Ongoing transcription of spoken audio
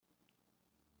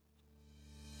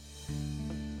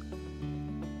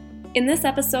In this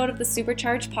episode of the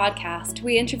Supercharged Podcast,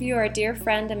 we interview our dear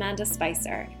friend Amanda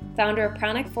Spicer, founder of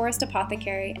Pranic Forest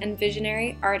Apothecary and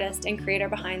visionary, artist, and creator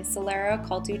behind Solara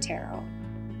Occulto Tarot.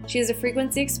 She is a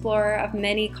frequency explorer of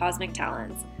many cosmic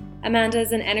talents. Amanda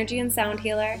is an energy and sound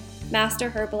healer, master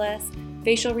herbalist,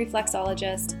 facial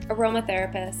reflexologist,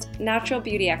 aromatherapist, natural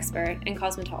beauty expert, and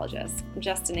cosmetologist,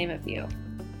 just to name a few.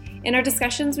 In our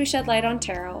discussions, we shed light on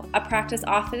tarot, a practice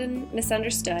often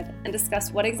misunderstood, and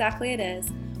discuss what exactly it is,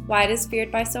 why it is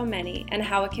feared by so many, and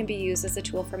how it can be used as a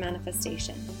tool for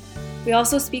manifestation. We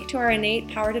also speak to our innate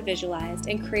power to visualize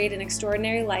and create an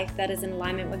extraordinary life that is in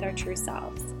alignment with our true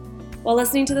selves. While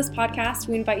listening to this podcast,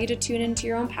 we invite you to tune into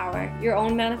your own power, your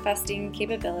own manifesting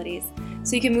capabilities,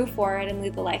 so you can move forward and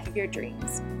lead the life of your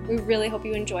dreams. We really hope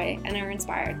you enjoy and are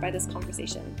inspired by this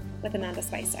conversation with Amanda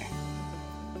Spicer.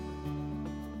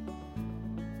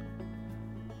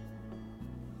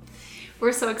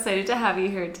 We're so excited to have you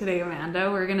here today, Amanda.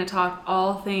 We're going to talk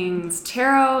all things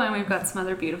tarot, and we've got some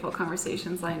other beautiful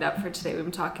conversations lined up for today. We've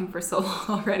been talking for so long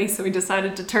already, so we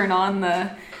decided to turn on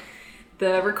the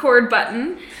record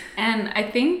button. And I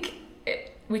think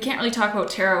we can't really talk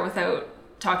about tarot without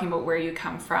talking about where you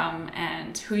come from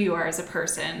and who you are as a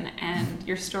person. And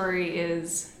your story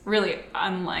is really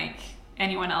unlike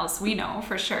anyone else we know,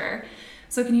 for sure.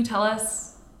 So can you tell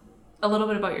us a little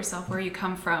bit about yourself, where you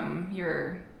come from,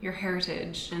 your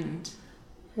heritage? And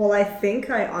well, I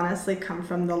think I honestly come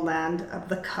from the land of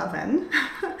the coven.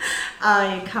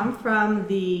 I come from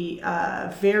the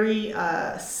very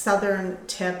southern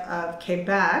tip of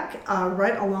Quebec,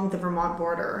 right along the Vermont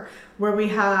border, where we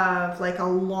have like a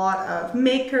lot of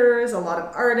makers, a lot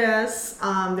of artists.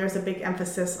 There's a big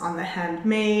emphasis on the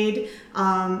handmade.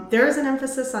 There's an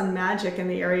emphasis on magic in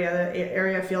the area. The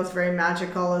area feels very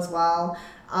magical as well.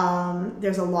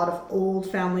 There's a lot of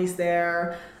old families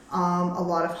there, a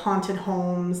lot of haunted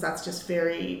homes. That's just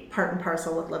very part and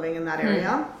parcel of living in that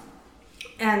area.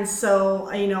 And so,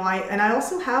 I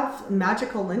also have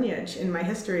magical lineage in my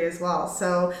history as well.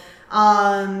 So,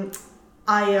 I'm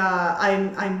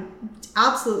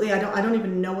absolutely, I don't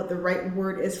even know what the right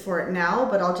word is for it now,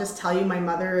 but I'll just tell you my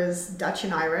mother is Dutch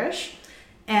and Irish.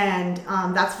 And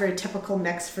that's very typical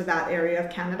mix for that area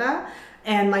of Canada.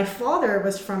 And my father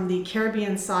was from the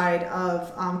Caribbean side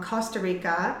of Costa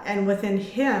Rica, and within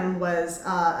him was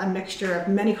a mixture of,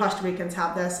 many Costa Ricans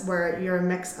have this, where you're a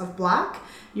mix of Black,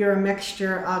 you're a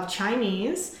mixture of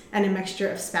Chinese, and a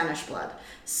mixture of Spanish blood.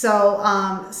 So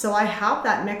I have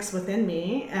that mix within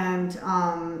me, and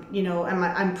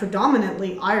I'm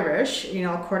predominantly Irish,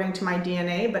 according to my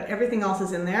DNA, but everything else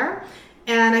is in there.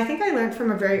 And I think I learned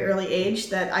from a very early age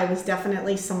that I was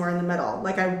definitely somewhere in the middle.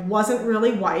 Like, I wasn't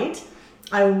really white.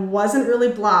 I wasn't really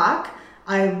Black.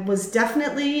 I was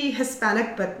definitely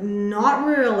Hispanic, but not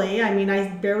really. I mean, I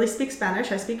barely speak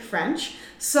Spanish. I speak French.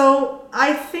 So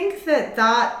I think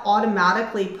that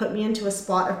automatically put me into a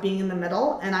spot of being in the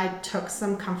middle, and I took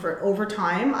some comfort over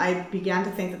time. I began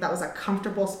to think that was a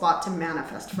comfortable spot to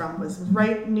manifest from, was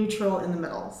right neutral in the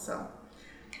middle. So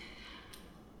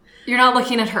you're not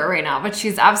looking at her right now, but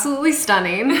she's absolutely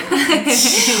stunning.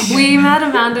 We met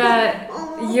Amanda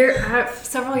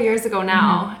several years ago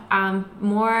now,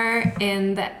 more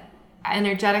in the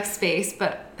energetic space,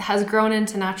 but has grown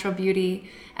into natural beauty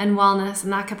and wellness in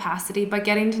that capacity. But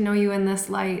getting to know you in this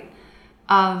light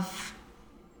of,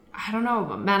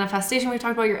 manifestation. We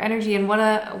talked about your energy and what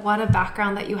a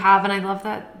background that you have, and I love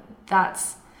that.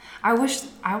 I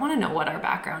want to know what our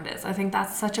background is. I think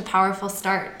that's such a powerful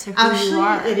start to who you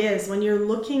are. Actually, it is. When you're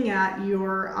looking at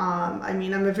your, I'm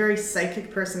a very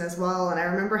psychic person as well. And I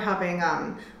remember having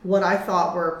what I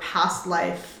thought were past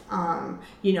life,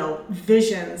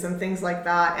 visions and things like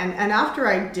that. And after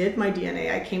I did my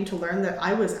DNA, I came to learn that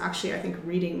I was actually, I think,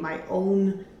 reading my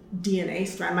own DNA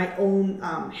strand, my own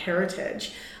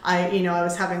heritage. I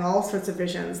was having all sorts of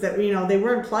visions that, they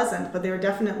weren't pleasant, but they were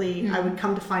definitely, I would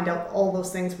come to find out all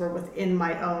those things were within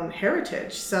my own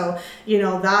heritage. So,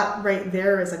 that right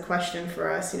there is a question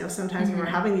for us. Sometimes when we're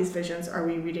having these visions, are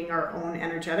we reading our own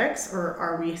energetics, or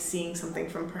are we seeing something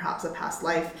from perhaps a past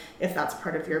life, if that's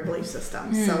part of your belief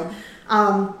system? So,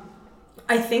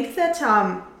 I think that,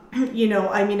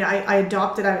 I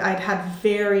adopted, I'd had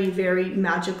very, very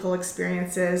magical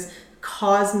experiences,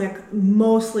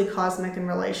 mostly cosmic in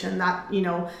relation, that,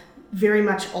 very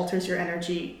much alters your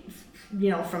energy,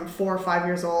 from 4 or 5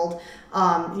 years old,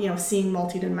 seeing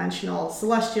multidimensional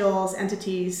celestials,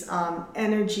 entities,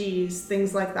 energies,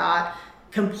 things like that,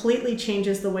 completely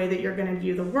changes the way that you're going to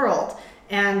view the world.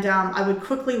 And I would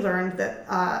quickly learn that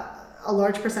a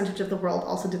large percentage of the world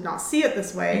also did not see it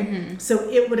this way. So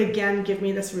it would again give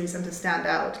me this reason to stand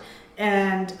out.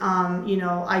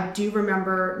 I do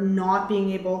remember not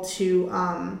being able to,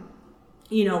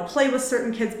 play with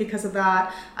certain kids because of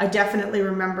that. I definitely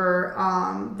remember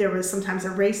there was sometimes a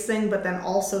race thing, but then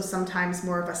also sometimes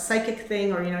more of a psychic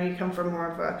thing, or, you come from more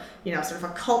of a, sort of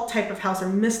a cult type of house or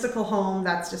mystical home.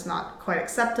 That's just not quite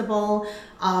acceptable.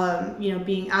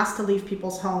 Being asked to leave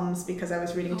people's homes because I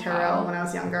was reading tarot when I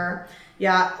was younger.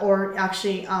 Yeah, or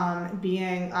actually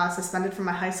being suspended from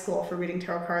my high school for reading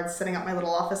tarot cards, setting up my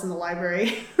little office in the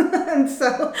library. And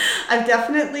so I've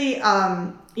definitely,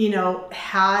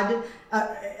 had,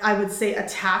 I would say,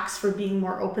 attacks for being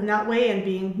more open that way and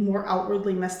being more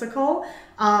outwardly mystical.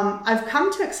 I've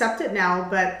come to accept it now,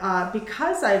 but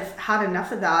because I've had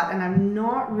enough of that and I'm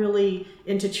not really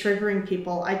into triggering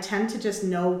people, I tend to just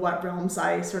know what realms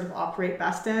I sort of operate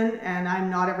best in, and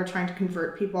I'm not ever trying to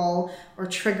convert people or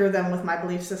trigger them with my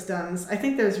belief systems. I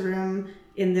think there's room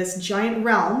in this giant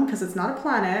realm, because it's not a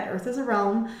planet, Earth is a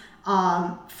realm,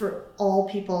 for all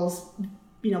people's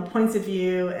points of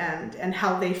view and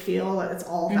how they feel. It's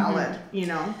all valid,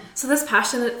 So this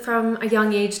passion from a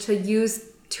young age to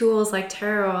use tools like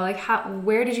tarot, like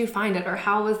where did you find it, or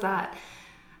how was that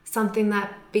something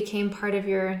that became part of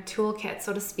your toolkit,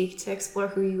 so to speak, to explore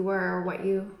who you were or what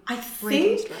you I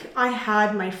think I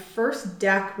had my first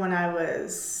deck when I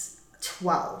was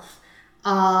 12.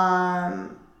 A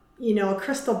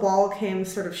crystal ball came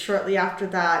sort of shortly after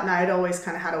that, and I'd always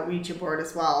kind of had a Ouija board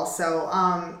as well. So,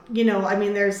 I've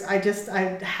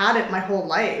had it my whole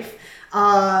life.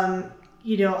 I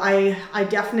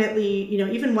definitely,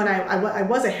 even when I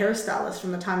was a hairstylist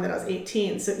from the time that I was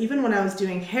 18. So even when I was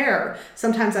doing hair,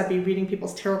 sometimes I'd be reading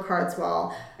people's tarot cards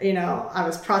while, I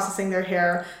was processing their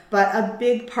hair. But a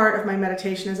big part of my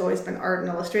meditation has always been art and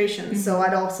illustration. Mm-hmm. So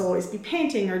I'd also always be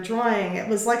painting or drawing. It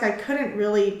was like I couldn't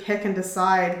really pick and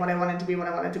decide what I wanted to be when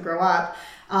I wanted to grow up.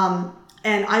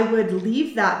 And I would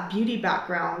leave that beauty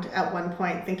background at one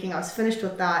point thinking I was finished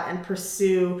with that and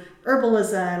pursue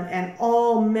herbalism and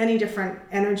many different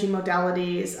energy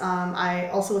modalities. I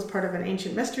also was part of an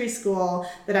ancient mystery school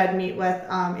that I'd meet with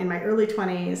in my early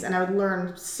 20s, and I would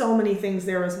learn so many things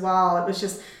there as well. It was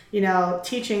just,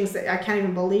 teachings that I can't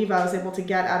even believe I was able to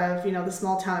get out of, the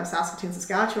small town of Saskatoon,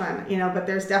 Saskatchewan, but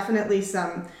there's definitely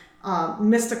some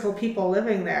mystical people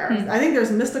living there. Mm-hmm. I think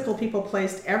there's mystical people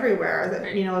placed everywhere that,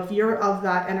 if you're of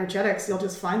that energetics, you'll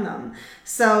just find them.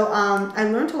 So I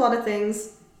learned a lot of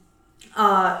things,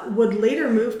 would later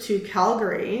move to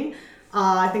Calgary.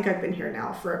 I think I've been here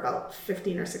now for about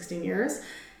 15 or 16 years.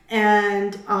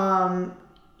 And,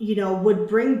 would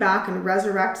bring back and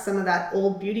resurrect some of that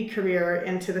old beauty career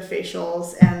into the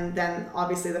facials, and then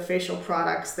obviously the facial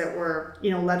products that were,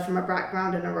 led from a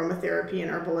background in aromatherapy and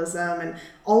herbalism, and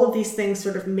all of these things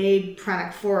sort of made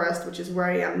Pranic Forest, which is where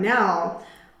I am now.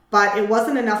 But it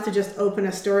wasn't enough to just open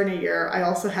a store in a year. I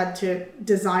also had to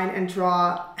design and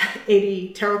draw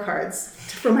 80 tarot cards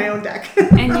for my own deck.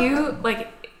 And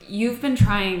you've been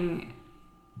trying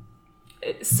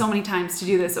so many times to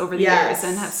do this over the years,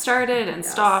 and have started and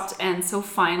stopped, and so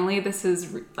finally this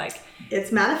is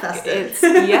it's manifested.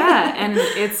 And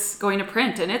it's going to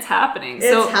print, and it's happening.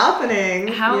 It's happening.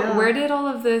 Where did all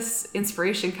of this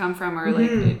inspiration come from, or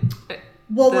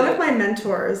one of my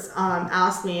mentors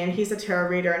asked me, and he's a tarot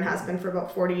reader and has been for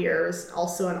about 40 years,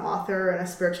 also an author and a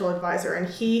spiritual advisor. And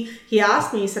he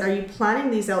asked me, he said, "Are you planning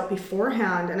these out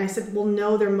beforehand?" And I said, "Well,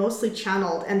 no, they're mostly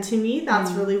channeled." And to me, that's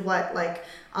really what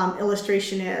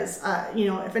illustration is.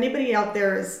 If anybody out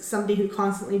there is somebody who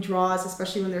constantly draws,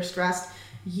 especially when they're stressed,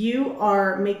 you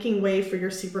are making way for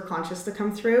your superconscious to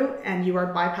come through, and you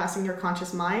are bypassing your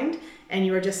conscious mind, and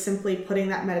you are just simply putting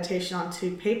that meditation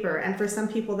onto paper. And for some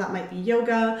people that might be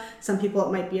yoga, some people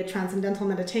it might be a transcendental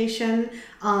meditation,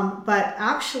 but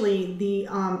actually the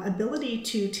ability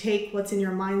to take what's in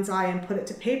your mind's eye and put it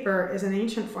to paper is an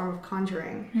ancient form of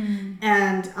conjuring.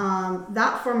 And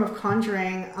that form of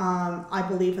conjuring, I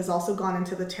believe, has also gone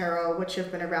into the tarot, which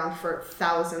have been around for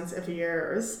thousands of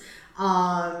years.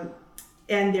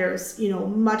 And there's,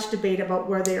 much debate about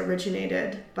where they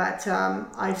originated, but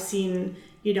I've seen,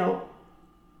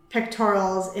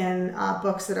 pictorials in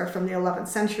books that are from the 11th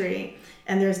century,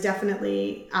 and there's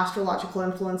definitely astrological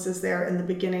influences there in the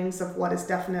beginnings of what is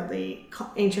definitely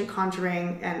ancient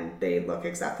conjuring, and they look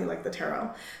exactly like the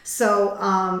tarot. So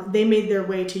they made their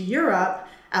way to Europe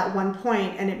at one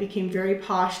point, and it became very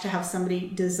posh to have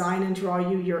somebody design and draw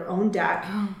you your own deck.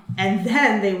 And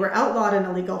then they were outlawed and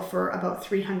illegal for about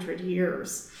 300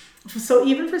 years. So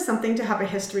even for something to have a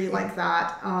history like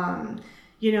that,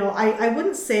 I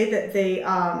wouldn't say that they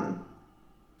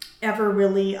ever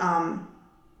really, I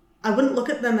wouldn't look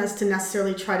at them as to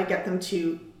necessarily try to get them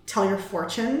to tell your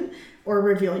fortune. or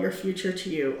reveal your future to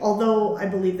you, although I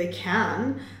believe they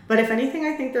can. But if anything,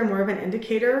 I think they're more of an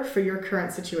indicator for your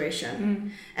current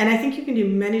situation. And I think you can do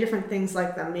many different things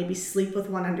like them. Maybe sleep with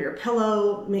one under your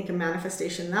pillow, make a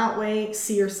manifestation that way,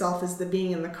 see yourself as the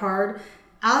being in the card.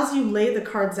 As you lay the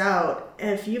cards out,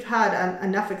 if you've had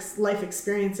enough life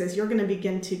experiences, you're going to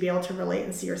begin to be able to relate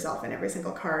and see yourself in every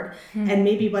single card. And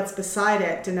maybe what's beside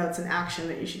it denotes an action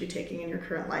that you should be taking in your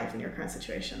current life, in your current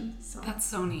situation. So. That's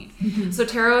so neat. So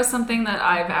tarot is something that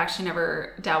I've actually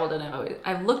never dabbled in.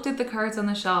 I've looked at the cards on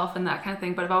the shelf and that kind of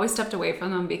thing, but I've always stepped away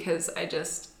from them because I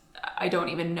don't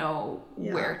even know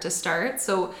where to start.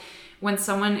 So when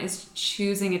someone is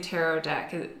choosing a tarot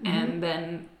deck and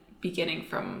then beginning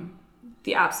from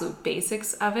the absolute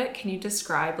basics of it, can you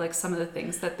describe like some of the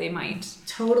things that they might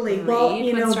read? Well,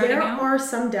 there are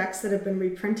some decks that have been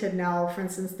reprinted now. For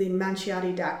instance, the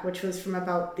Manciati deck, which was from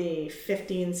about the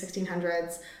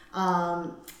 1600s.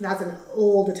 That's an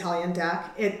old Italian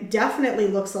deck. It definitely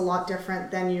looks a lot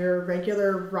different than your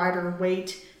regular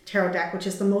Rider-Waite tarot deck, which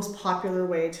is the most popular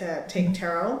way to take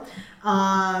tarot.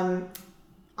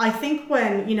 I think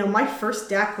when, my first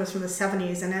deck was from the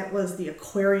 70s and it was the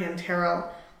Aquarian tarot.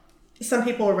 Some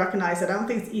people will recognize it. I don't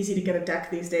think it's easy to get a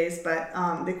deck these days, but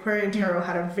the Aquarian Tarot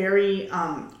had a very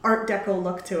Art Deco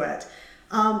look to it.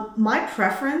 My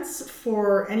preference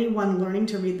for anyone learning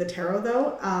to read the tarot,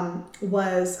 though,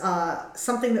 was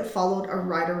something that followed a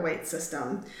Rider-Waite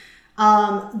system.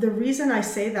 The reason I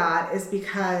say that is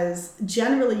because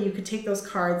generally you could take those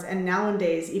cards and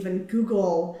nowadays even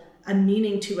Google a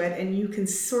meaning to it, and you can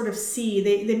sort of see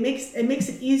it makes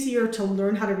it easier to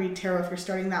learn how to read tarot if you're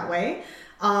starting that way.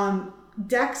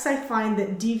 Decks I find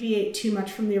that deviate too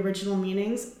much from the original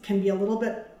meanings can be a little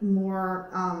bit more,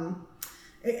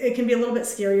 it can be a little bit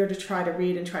scarier to try to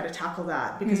read and try to tackle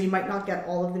that because you might not get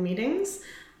all of the meanings.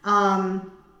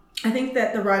 I think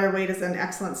that the Rider-Waite is an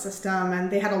excellent system, and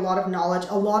they had a lot of knowledge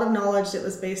that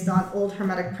was based on old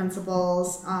Hermetic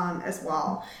principles as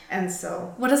well. And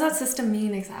so, what does that system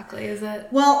mean exactly? Is it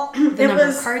the number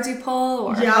of cards you pull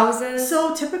or houses?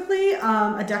 So typically,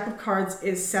 a deck of cards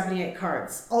is 78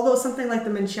 cards. Although something like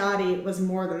the Manciati was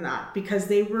more than that because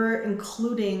they were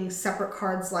including separate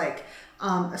cards like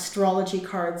astrology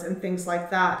cards and things like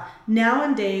that.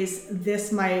 Nowadays,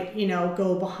 this might,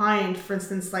 go behind, for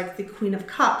instance, like the Queen of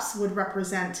Cups would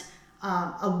represent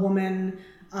a woman,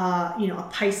 a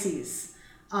Pisces,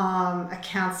 a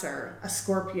Cancer, a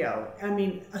Scorpio.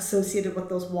 Associated with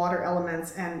those water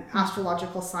elements and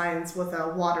astrological signs with a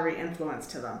watery influence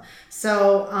to them.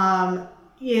 So,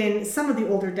 in some of the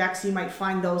older decks, you might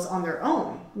find those on their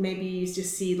own. Maybe you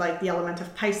just see like the element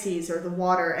of Pisces or the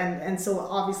water. And so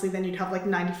obviously then you'd have like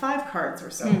 95 cards or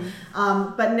so.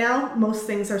 But now most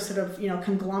things are sort of,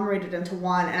 conglomerated into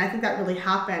one. And I think that really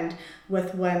happened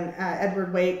with when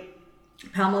Edward Waite,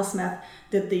 Pamela Smith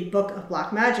did the Book of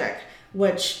Black Magic,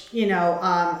 which, they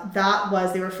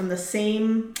were from the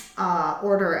same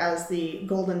order as the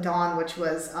Golden Dawn, which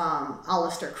was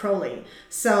Aleister Crowley.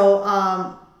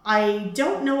 So, I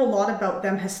don't know a lot about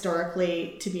them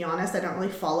historically, to be honest. I don't really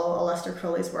follow Aleister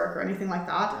Crowley's work or anything like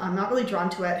that. I'm not really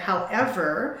drawn to it.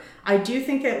 However, I do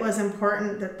think it was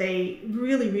important that they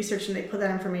really researched and they put that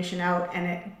information out,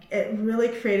 and it really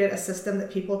created a system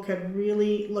that people could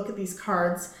really look at these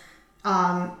cards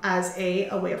as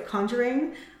a way of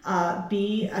conjuring,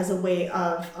 B, as a way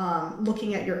of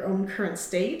looking at your own current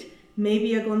state,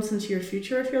 maybe a glimpse into your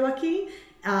future if you're lucky.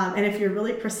 And if you're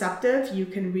really perceptive, you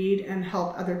can read and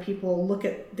help other people look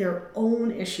at their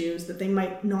own issues that they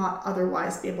might not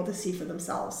otherwise be able to see for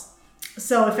themselves.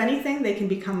 So if anything, they can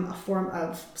become a form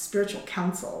of spiritual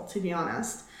counsel, to be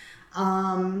honest.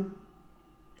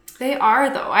 They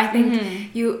are, though. I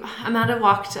think Amanda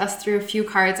walked us through a few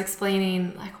cards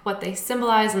explaining like what they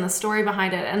symbolize and the story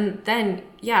behind it. And then,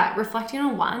 reflecting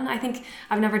on one. I think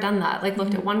I've never done that. Like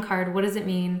looked at one card, what does it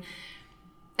mean?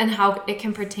 And how it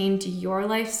can pertain to your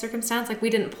life circumstance. Like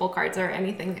we didn't pull cards or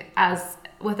anything as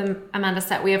with Amanda's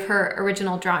set. We have her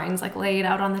original drawings like laid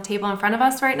out on the table in front of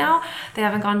us right now. They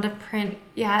haven't gone to print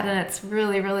yet, and it's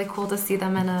really, really cool to see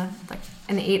them in an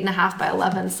 8.5 by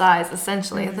 11 size,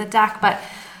 essentially, of the deck. But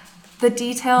the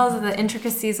details, the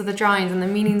intricacies of the drawings and the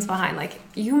meanings behind, like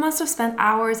you must have spent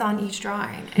hours on each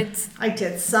drawing. I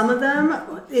did. Some of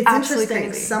them, it's interesting.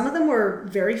 Crazy. Some of them were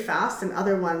very fast and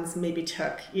other ones maybe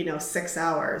took, 6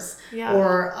 hours. Yeah.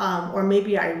 Or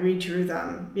maybe I redrew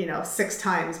them, 6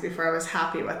 times before I was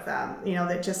happy with them.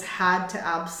 That just had to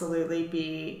absolutely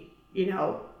be,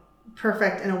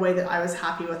 perfect in a way that I was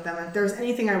happy with them. If there was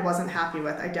anything I wasn't happy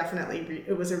with, I definitely,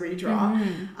 it was a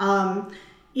redraw.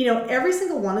 every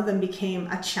single one of them became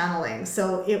a channeling.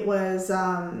 So it was,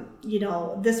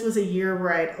 this was a year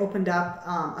where I'd opened up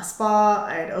a spa.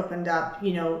 I'd opened up,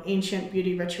 ancient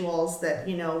beauty rituals that,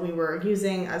 we were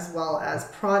using, as well as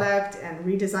product and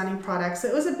redesigning products. So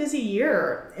it was a busy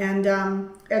year, and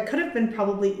it could have been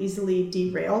probably easily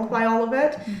derailed by all of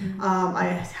it. I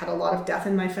had a lot of death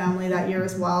in my family that year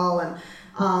as well.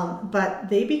 But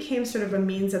they became sort of a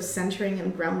means of centering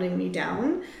and grounding me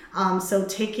down. So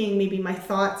taking maybe my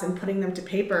thoughts and putting them to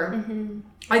paper.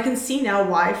 I can see now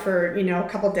why for, a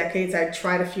couple decades I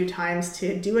tried a few times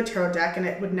to do a tarot deck and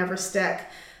it would never stick.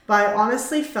 But I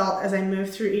honestly felt as I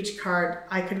moved through each card,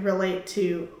 I could relate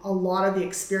to a lot of the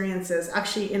experiences.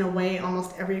 Actually, in a way,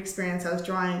 almost every experience I was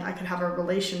drawing, I could have a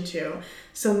relation to.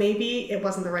 So maybe it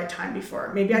wasn't the right time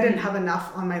before. Maybe I didn't have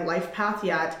enough on my life path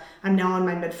yet. I'm now in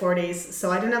my mid-40s,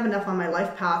 so I didn't have enough on my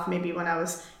life path maybe when I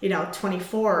was,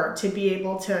 24 to be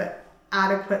able to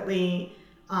adequately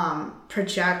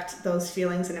project those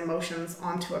feelings and emotions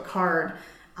onto a card.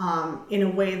 In a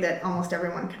way that almost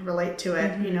everyone could relate to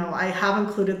it. I have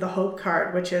included the hope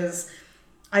card, which is,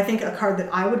 I think, a card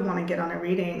that I would want to get on a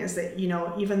reading, is that,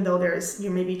 even though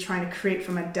you're maybe trying to create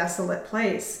from a desolate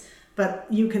place, but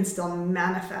you can still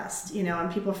manifest,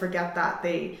 and people forget that.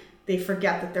 They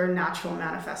forget that they're natural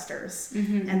manifestors,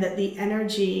 and that the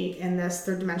energy in this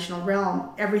third dimensional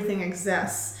realm, everything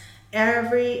exists.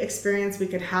 Every experience we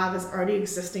could have is already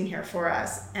existing here for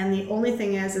us. And the only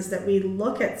thing is that we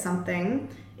look at something,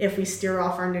 if we steer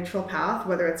off our neutral path,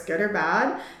 whether it's good or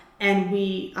bad, and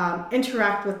we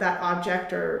interact with that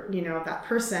object or, that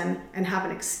person and have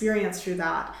an experience through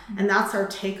that. And that's our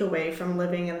takeaway from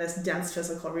living in this dense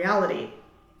physical reality.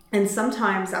 And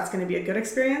sometimes that's going to be a good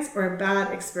experience or a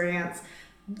bad experience.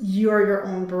 You're your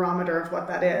own barometer of what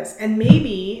that is. And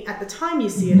maybe at the time you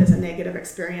see it as a negative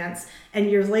experience, and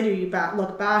years later you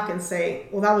look back and say,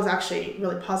 well, that was actually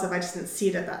really positive. I just didn't see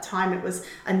it at that time. It was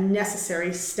a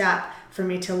necessary step for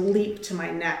me to leap to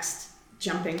my next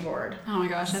jumping board. Oh my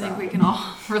gosh, I think we can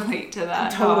all relate to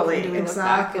that. Totally,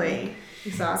 exactly.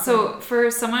 Exactly. So for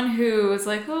someone who is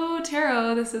like, oh,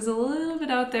 tarot, this is a little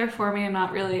bit out there for me. I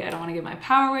don't want to give my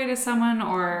power away to someone,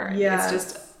 or it's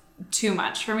just too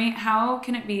much for me. How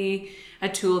can it be a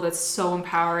tool that's so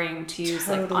empowering to use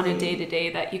like on a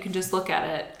day-to-day that you can just look at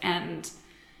it and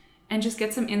just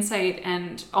get some insight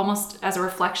and almost as a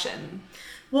reflection?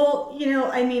 Well,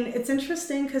 it's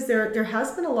interesting because there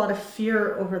has been a lot of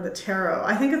fear over the tarot.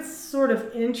 I think it's sort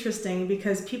of interesting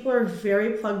because people are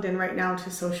very plugged in right now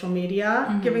to social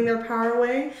media, giving their power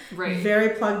away,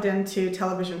 very plugged into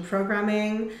television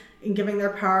programming and giving their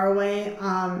power away.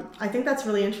 I think that's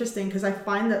really interesting because I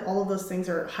find that all of those things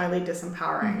are highly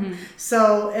disempowering.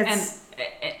 So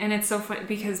and it's so funny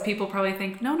because people probably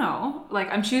think, no,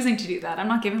 like I'm choosing to do that. I'm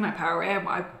not giving my power away. I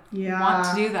want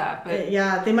to do that.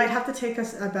 But they might have to take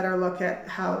a better look at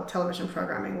how television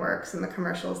programming works and the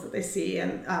commercials that they see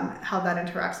and how that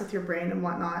interacts with your brain and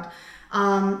whatnot.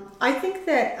 I think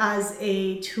that as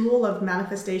a tool of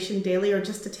manifestation daily, or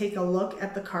just to take a look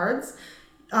at the cards,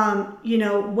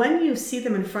 when you see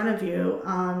them in front of you,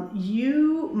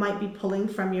 you might be pulling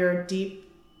from your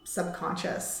deep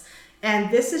subconscious.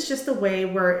 And this is just a way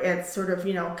where it's sort of,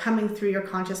 coming through your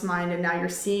conscious mind, and now you're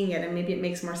seeing it and maybe it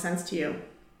makes more sense to you.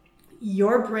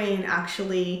 Your brain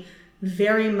actually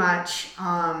very much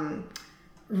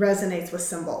resonates with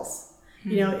symbols.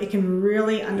 It can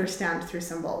really understand through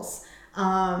symbols.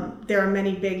 There are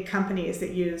many big companies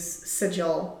that use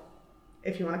sigil,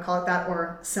 if you want to call it that,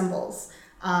 or symbols.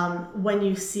 When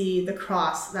you see the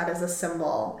cross, that is a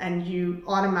symbol, and you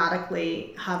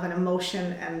automatically have an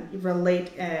emotion and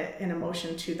relate an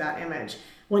emotion to that image.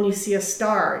 When you see a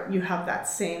star, you have that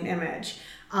same image.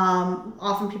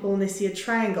 Often people, when they see a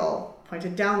triangle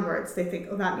pointed downwards, they think,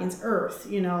 oh, that means earth.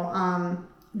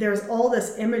 There's all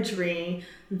this imagery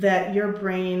that your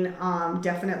brain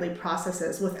definitely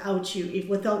processes without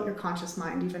your conscious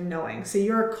mind even knowing. So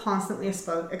you're constantly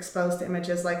exposed to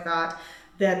images like that.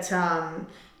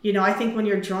 I think when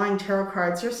you're drawing tarot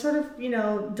cards, you're sort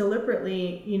of,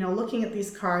 deliberately, looking at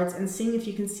these cards and seeing if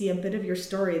you can see a bit of your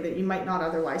story that you might not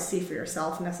otherwise see for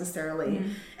yourself necessarily.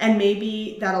 And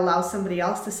maybe that allows somebody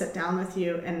else to sit down with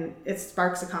you and it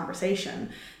sparks a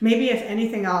conversation. Maybe if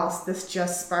anything else, this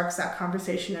just sparks that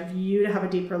conversation of you to have a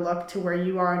deeper look to where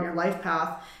you are in your life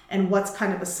path and what's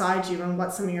kind of beside you and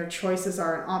what some of your choices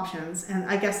are and options. And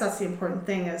I guess that's the important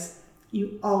thing is,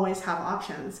 you always have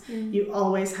options. You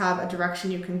always have a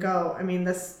direction you can go. I mean,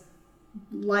 this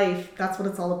life, that's what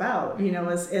it's all about,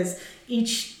 is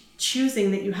each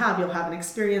choosing that you have, you'll have an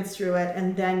experience through it,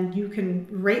 and then you can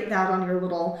rate that on your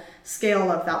little scale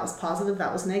of that was positive,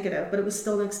 that was negative, but it was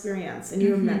still an experience, and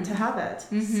you were meant to have it.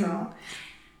 So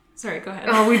Sorry, go ahead.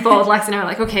 Oh, we both, Lex and I, were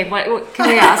like, okay, what can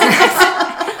we ask?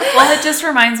 Well, it just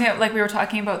reminds me of, like, we were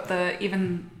talking about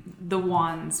the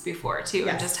wands before too,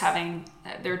 and just having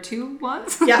there are 2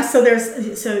 wands. Yeah,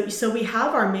 so we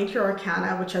have our major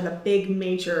arcana, which are the big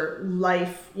major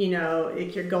life,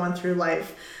 if you're going through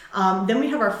life. Then we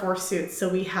have our 4 suits. So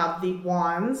we have the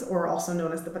wands, or also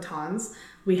known as the batons.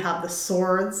 We have the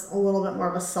swords, a little bit more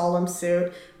of a solemn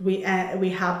suit. We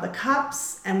have the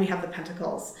cups, and we have the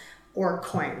pentacles, or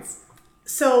coins.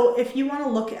 So if you want to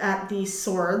look at the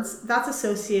swords, that's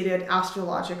associated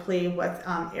astrologically with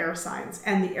air signs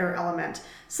and the air element.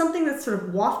 Something that's sort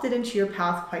of wafted into your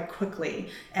path quite quickly,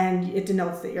 and it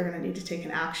denotes that you're going to need to take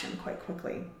an action quite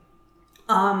quickly.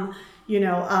 When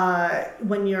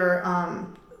you're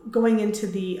going into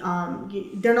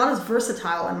they're not as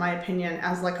versatile, in my opinion,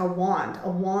 as like a wand. A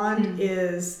wand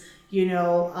is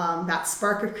that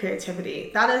spark of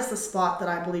creativity. That is the spot that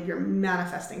I believe you're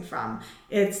manifesting from.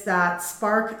 It's that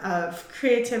spark of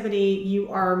creativity.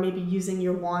 You are maybe using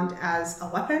your wand as a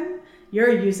weapon.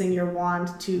 You're using your wand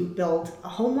to build a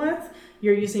home with.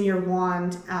 You're using your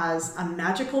wand as a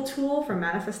magical tool for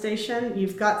manifestation.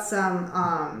 You've got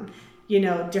some,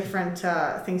 different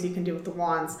things you can do with the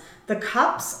wands. The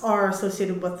cups are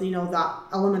associated with, that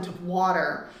element of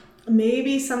water.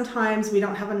 Maybe sometimes we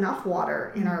don't have enough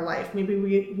water in our life. Maybe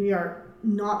we are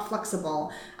not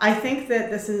flexible. I think that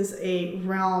this is a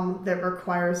realm that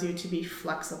requires you to be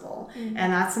flexible.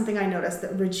 And that's something I noticed,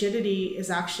 that rigidity is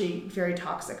actually very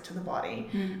toxic to the body.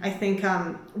 I think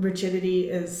rigidity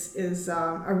is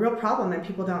a real problem, and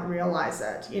people don't realize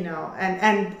it,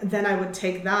 and then I would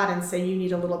take that and say you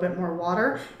need a little bit more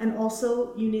water, and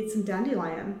also you need some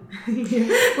dandelion.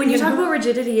 When you talk about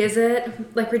rigidity, is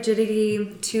it like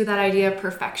rigidity to that idea of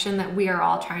perfection that we are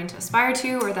all trying to aspire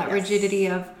to, or that rigidity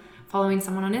of following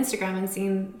someone on Instagram and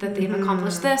seeing that they've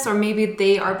accomplished this, or maybe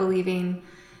they are believing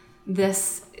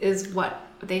this is what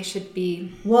they should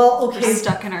be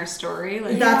stuck in our story?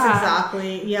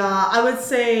 Exactly. Yeah, I would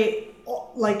say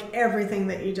like everything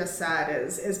that you just said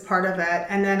is part of it.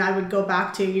 And then I would go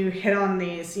back to, you hit on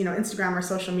these, Instagram or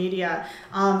social media,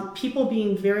 people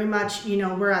being very much,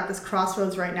 we're at this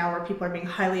crossroads right now where people are being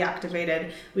highly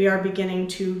activated. We are beginning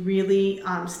to really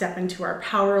step into our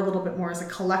power a little bit more as a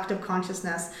collective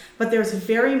consciousness, but there's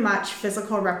very much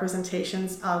physical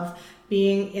representations of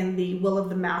being in the will of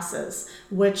the masses,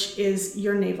 which is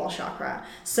your navel chakra.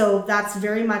 So that's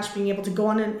very much being able to go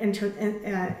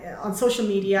on social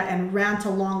media and rant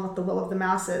along with the will of the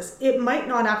masses. It might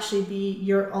not actually be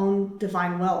your own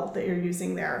divine will that you're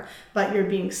using there, but you're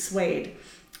being swayed.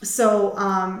 So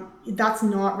that's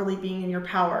not really being in your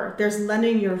power. There's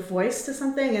lending your voice to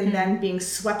something and then being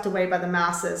swept away by the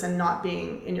masses and not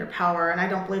being in your power. And I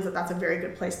don't believe that that's a very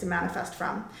good place to manifest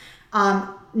from.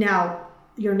 Now,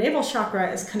 your navel chakra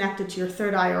is connected to your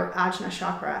third eye, or ajna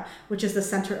chakra, which is the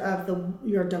center of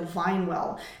your divine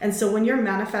will. And so when you're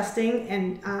manifesting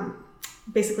and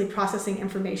basically processing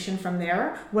information from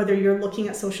there, whether you're looking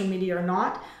at social media or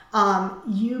not,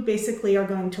 you basically are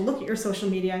going to look at your social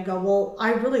media and go, well,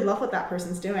 I really love what that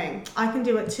person's doing. I can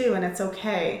do it too, and it's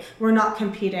okay. We're not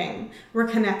competing. We're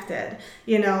connected.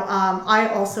 I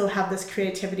also have this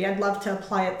creativity. I'd love to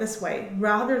apply it this way,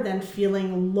 rather than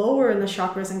feeling lower in the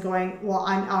chakras and going, well,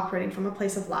 I'm operating from a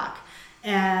place of lack.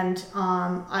 And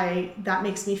that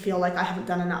makes me feel like I haven't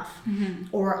done enough,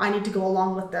 or I need to go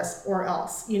along with this, or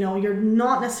else. You're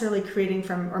not necessarily creating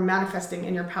from or manifesting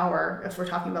in your power if we're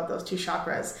talking about those 2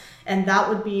 chakras. And that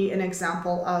would be an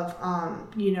example of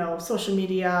social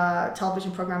media,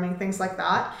 television programming, things like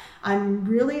that. I'm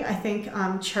really, I think,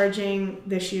 charging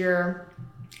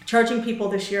people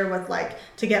this year with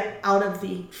to get out of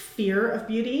the fear of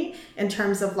beauty, in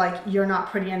terms of you're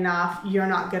not pretty enough, you're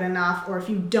not good enough, or if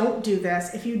you don't do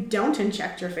this, if you don't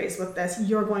inject your face with this,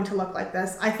 you're going to look like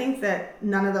this. I think that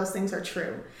none of those things are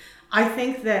true. I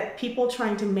think that people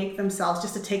trying to make themselves,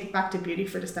 just to take it back to beauty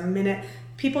for just a minute,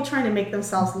 people trying to make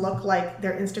themselves look like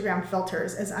their Instagram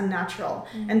filters is unnatural.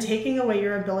 And taking away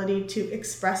your ability to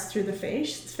express through the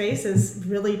face is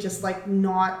really just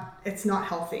it's not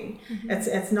healthy.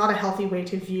 It's not a healthy way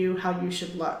to view how you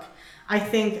should look. I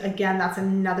think, again, that's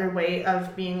another way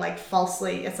of being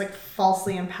falsely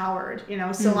empowered,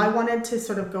 So I wanted to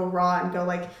sort of go raw and go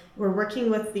we're working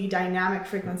with the dynamic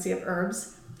frequency of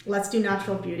herbs. Let's do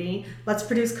natural beauty. Let's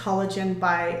produce collagen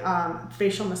by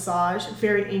facial massage,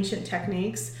 very ancient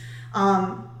techniques.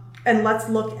 And let's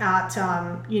look at,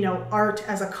 art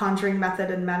as a conjuring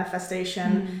method and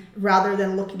manifestation, rather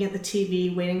than looking at the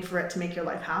TV, waiting for it to make your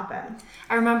life happen.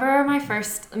 I remember my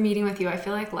first meeting with you. I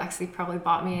feel like Lexi probably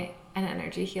bought me an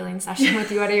energy healing session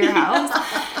with you out of your house.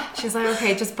 She's like,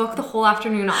 okay, just book the whole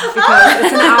afternoon off because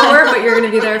it's an hour, but you're going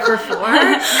to be there for 4.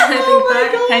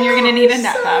 And you're going to need a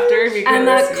nap after. And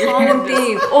that calm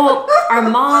being, our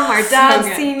mom, our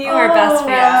dad, seeing you, our best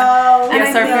friend. Wow. And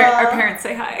yes, our parents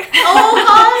say hi. Oh,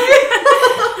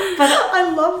 hi. But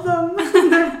I love them.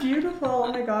 They're beautiful.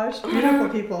 Oh my gosh. Beautiful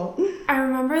people. I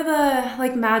remember the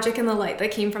like magic and the light that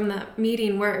came from that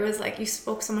meeting where it was like you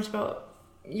spoke so much about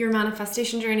your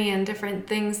manifestation journey and different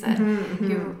things that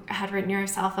you had written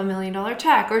yourself $1 million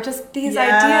check or just these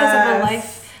ideas of a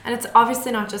life. And it's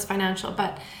obviously not just financial,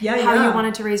 but how you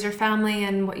wanted to raise your family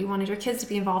and what you wanted your kids to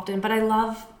be involved in. But I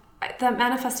love that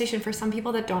manifestation for some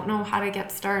people that don't know how to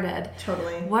get started.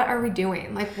 Totally. What are we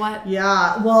doing? Like what?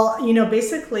 Yeah. Well,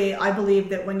 basically I believe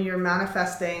that when you're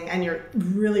manifesting and you're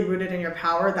really rooted in your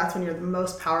power, that's when you're the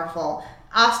most powerful.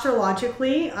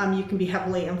 Astrologically, you can be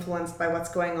heavily influenced by what's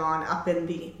going on up in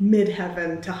the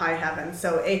mid-heaven to high heaven.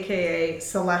 So AKA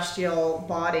celestial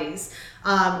bodies.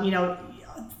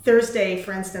 Thursday,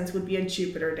 for instance, would be a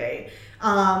Jupiter day.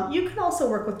 You can also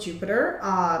work with Jupiter,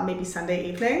 maybe Sunday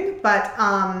evening, but...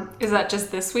 is that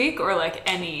just this week or like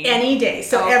any... Any day.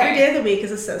 So every day of the week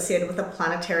is associated with a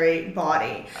planetary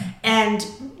body. And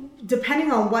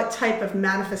depending on what type of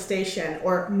manifestation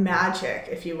or magic,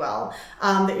 if you will,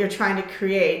 that you're trying to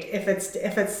create, if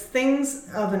it's things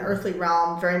of an earthly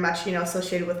realm, very much,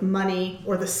 associated with money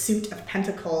or the suit of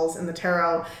pentacles in the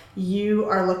tarot, you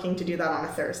are looking to do that on a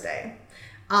Thursday.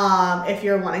 If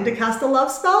you're wanting to cast a love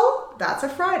spell, that's a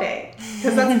Friday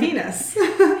because that's Venus.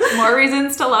 More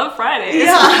reasons to love Fridays.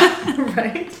 Yeah,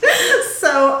 right.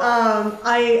 So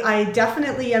I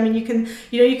definitely,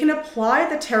 you can apply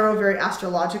the tarot very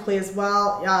astrologically as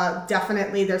well.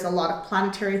 Definitely, there's a lot of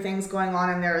planetary things going on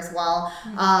in there as well.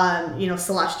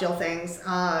 Celestial things.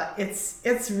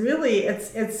 It's really I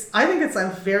think it's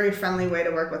a very friendly way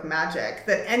to work with magic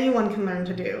that anyone can learn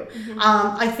to do.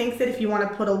 I think that if you want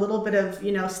to put a little bit of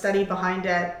study behind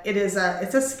it, it's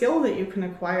a skill that you can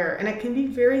acquire, and it can be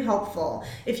very helpful.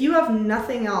 If you have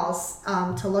nothing else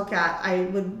to look at, I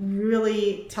would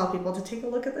really tell people to take a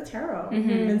look at the tarot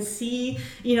and see,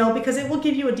 because it will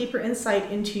give you a deeper insight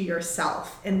into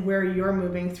yourself and where you're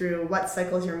moving through, what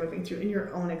cycles you're moving through in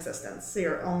your own existence,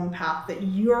 your own path, that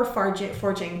you're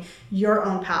forging your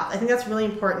own path. I think that's really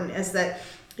important, is that,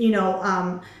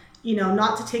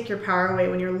 not to take your power away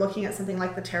when you're looking at something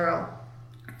like the tarot.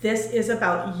 This is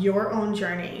about your own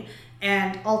journey,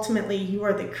 and ultimately you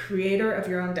are the creator of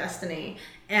your own destiny,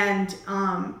 and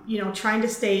trying to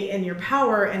stay in your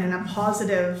power and in a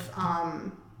positive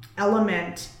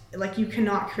element. Like, you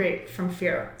cannot create from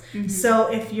fear. So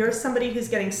if you're somebody who's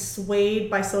getting swayed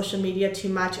by social media too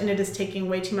much and it is taking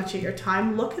way too much of your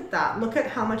time, look at that. Look at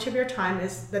how much of your time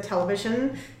is the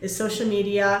television, is social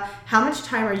media. How much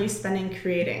time are you spending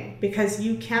creating? Because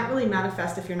you can't really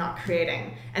manifest if you're not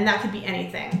creating. And that could be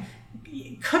anything.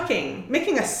 Cooking,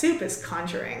 making a soup is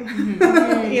conjuring.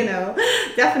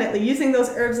 Definitely using those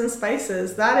herbs and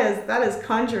spices, that is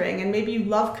conjuring. And maybe you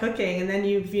love cooking, and then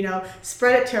you've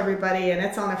spread it to everybody, and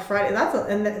it's on a Friday.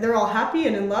 And they're all happy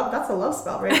and in love. That's a love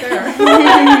spell right there. So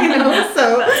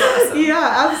that's awesome.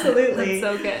 Yeah, absolutely.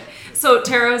 That's so good. So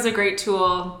tarot is a great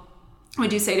tool,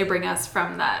 would you say, to bring us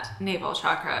from that navel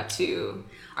chakra to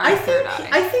our third eye?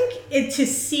 I think to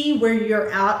see where you're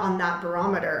at on that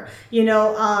barometer, maybe,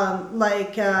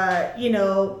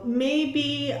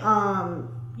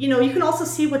 you can also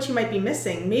see what you might be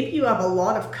missing. Maybe you have a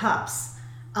lot of cups.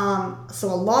 So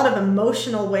a lot of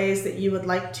emotional ways that you would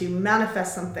like to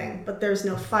manifest something, but there's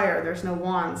no fire, there's no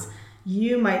wands.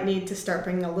 You might need to start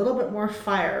bringing a little bit more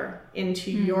fire into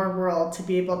your world to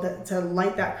be able to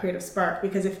light that creative spark.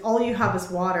 Because if all you have is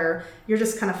water, you're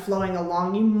just kind of flowing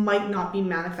along. You might not be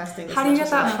manifesting. How do you get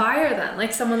that fire then?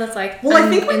 Like someone that's like... Well, I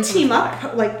think we team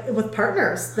up with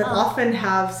partners that often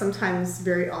have sometimes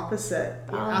very opposite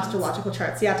astrological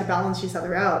charts. Yeah, to balance each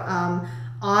other out.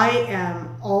 I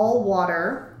am all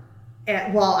water.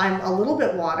 I'm a little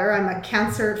bit water. I'm a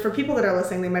Cancer. For people that are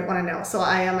listening, they might want to know. So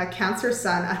I am a Cancer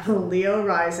sun. I'm a Leo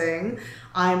rising.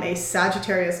 I'm a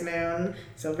Sagittarius moon.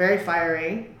 So very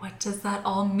fiery. What does that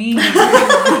all mean?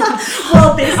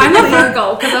 Well, basically, I'm a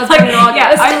Virgo because I was born in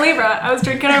August. Yeah, I'm Libra. I was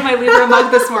drinking out of my Libra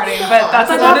mug this morning, but that's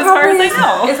about as far as I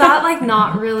know. Is that like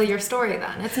not really your story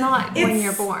then? It's not when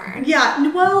you're born.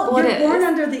 Yeah, well, you're born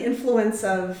under the influence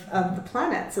of the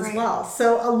planets as well.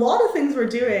 So a lot of things we're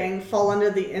doing fall under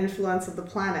the influence of the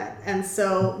planet. And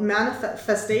so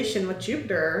manifestation with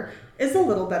Jupiter is a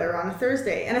little better on a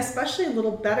Thursday, and especially a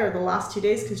little better the last 2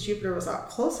 days because Jupiter was a lot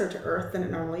closer to Earth than it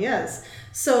normally is.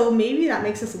 So maybe that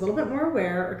makes us a little bit more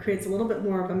aware, or creates a little bit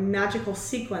more of a magical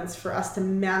sequence for us to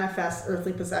manifest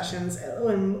earthly possessions.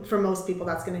 And for most people,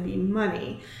 that's going to be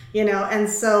money, and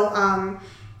so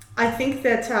I think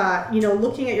that,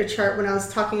 looking at your chart, when I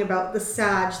was talking about the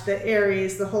Sag, the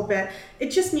Aries, the whole bit,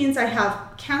 it just means I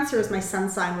have Cancer as my sun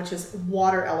sign, which is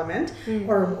water element,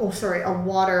 a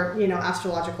water,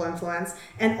 astrological influence.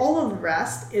 And all of the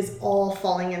rest is all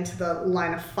falling into the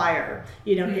line of fire.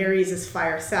 Aries is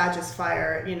fire, Sag is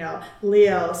fire,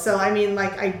 Leo. So,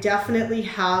 I definitely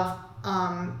have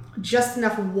just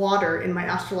enough water in my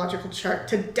astrological chart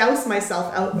to douse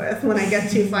myself out with when I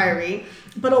get too fiery.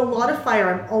 But a lot of fire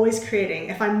I'm always creating.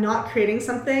 If I'm not creating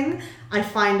something, I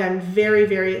find I'm very,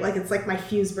 very, it's like my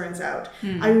fuse burns out.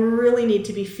 I really need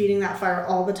to be feeding that fire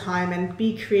all the time and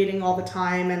be creating all the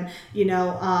time. And,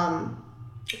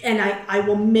 and I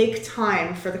will make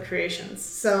time for the creations.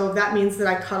 So that means that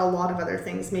I cut a lot of other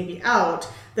things maybe out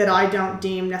that I don't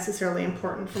deem necessarily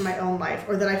important for my own life,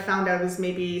 or that I found out is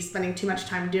maybe spending too much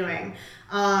time doing.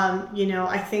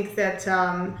 I think that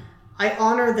I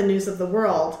honor the news of the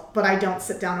world, but I don't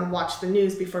sit down and watch the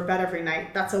news before bed every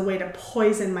night. That's a way to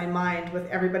poison my mind with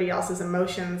everybody else's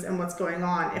emotions and what's going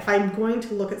on. If I'm going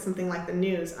to look at something like the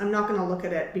news, I'm not going to look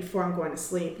at it before I'm going to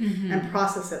sleep and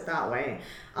process it that way.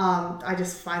 I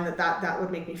just find that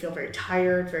would make me feel very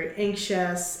tired, very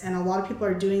anxious, and a lot of people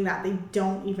are doing that. They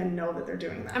don't even know that they're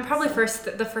doing that. And probably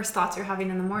the first thoughts you're having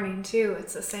in the morning too.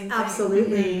 It's the same thing.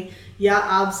 Absolutely. Yeah,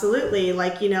 absolutely.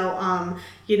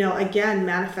 Again,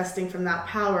 manifesting from that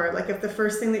power. If the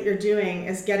first thing that you're doing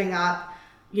is getting up,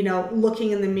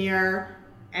 looking in the mirror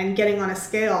and getting on a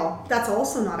scale, that's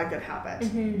also not a good habit.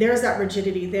 There's that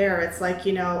rigidity there. It's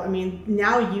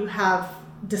now you have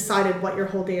decided what your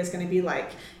whole day is going to be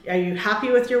like. Are you happy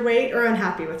with your weight or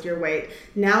unhappy with your weight?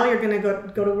 Now you're going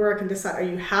to go to work and decide, are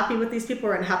you happy with these people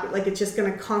or unhappy? It's just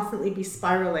going to constantly be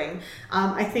spiraling.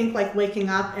 I think waking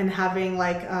up and having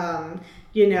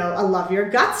a love your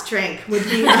guts drink would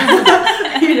be,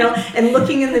 and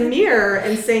looking in the mirror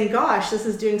and saying, gosh, this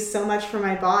is doing so much for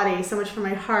my body, so much for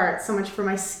my heart, so much for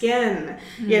my skin,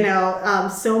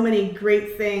 so many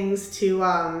great things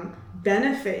to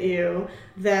benefit you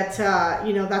that,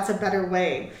 that's a better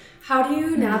way. How do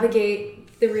you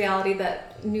navigate the reality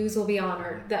that news will be on,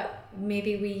 or that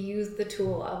maybe we use the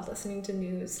tool of listening to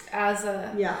news as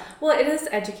well, it is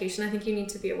education. I think you need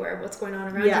to be aware of what's going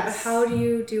on around you, but how do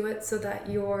you do it so that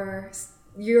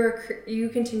you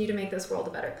continue to make this world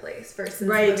a better place versus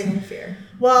living in fear?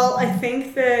 Well, I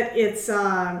think that it's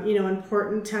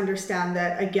important to understand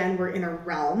that, again, we're in a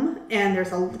realm and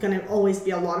there's going to always be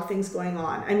a lot of things going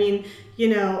on.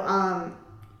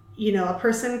 A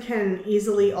person can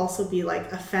easily also be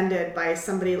offended by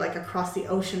somebody across the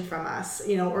ocean from us,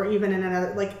 or even in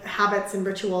another, habits and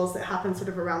rituals that happen sort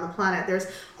of around the planet. There's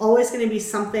always going to be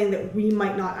something that we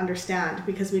might not understand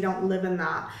because we don't live in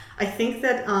that. I think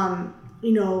that,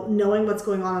 knowing what's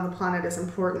going on the planet is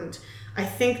important. I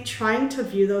think trying to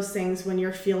view those things when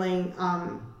you're feeling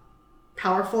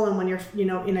powerful and when you're,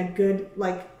 in a good,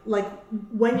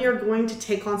 when you're going to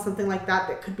take on something like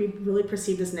that could be really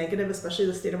perceived as negative, especially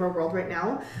the state of our world right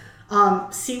now,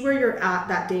 see where you're at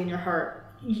that day in your heart.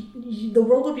 The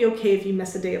world will be okay if you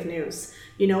miss a day of news.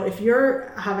 If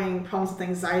you're having problems with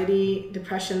anxiety,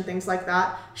 depression, things like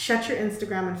that, shut your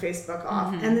Instagram and Facebook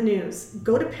off and the news.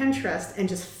 Go to Pinterest and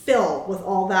just fill with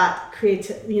all that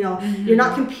creative, you're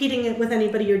not competing with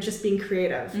anybody, you're just being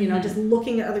creative, just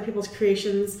looking at other people's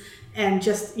creations and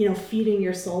just, feeding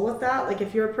your soul with that.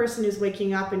 If you're a person who's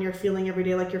waking up and you're feeling every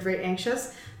day like you're very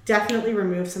anxious, definitely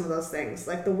remove some of those things.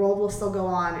 The world will still go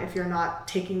on if you're not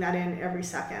taking that in every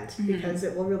second, because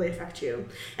it will really affect you.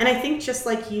 And I think just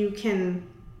like you can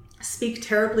speak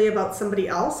terribly about somebody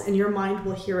else and your mind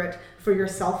will hear it for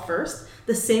yourself first,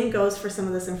 the same goes for some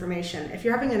of this information. If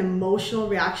you're having an emotional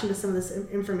reaction to some of this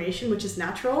information, which is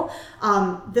natural,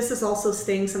 this is also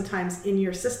staying sometimes in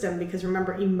your system, because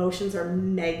remember, emotions are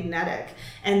magnetic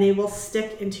and they will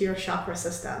stick into your chakra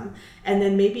system. And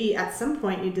then maybe at some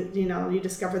point you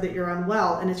discover that you're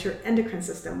unwell, and it's your endocrine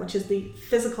system, which is the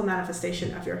physical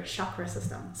manifestation of your chakra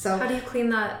system. So how do you clean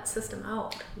that system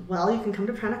out? Well, you can come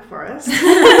to Pranic Forest.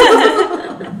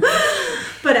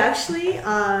 But actually,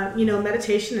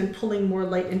 meditation and pulling more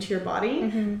light into your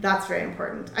body, that's very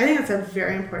important. I think that's a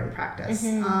very important practice.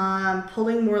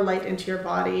 Pulling more light into your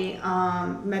body,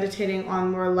 meditating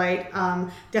on more light,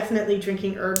 definitely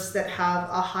drinking herbs that have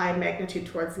a high magnitude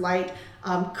towards light.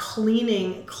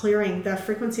 clearing. The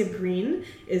frequency of green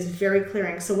is very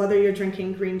clearing. So whether you're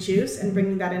drinking green juice and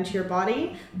bringing that into your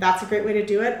body, that's a great way to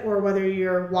do it. Or whether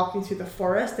you're walking through the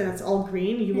forest and it's all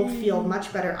green, you will feel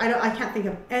much better. I can't think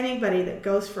of anybody that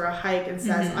goes for a hike and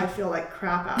says, I feel like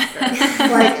crap after.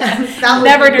 Like, that would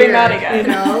never be doing weird, that again.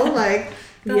 You know, like.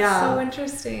 That's so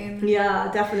interesting.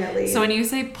 Yeah, definitely. So when you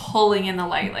say pulling in the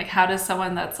light, like how does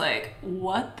someone that's like,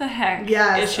 what the heck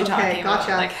is she talking about?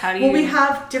 Like how do you... Well, we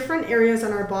have different areas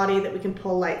on our body that we can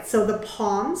pull light. So the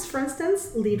palms, for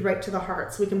instance, lead right to the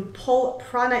heart. So we can pull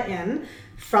prana in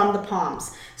from the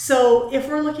palms. So if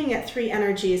we're looking at 3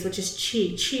 energies, which is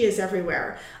chi is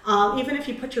everywhere. Even if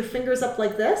you put your fingers up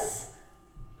like this,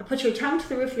 put your tongue to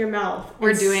the roof of your mouth.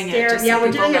 We're doing it. Just yeah, so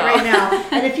we're doing know. it right now.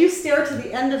 And if you stare to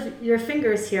the end of your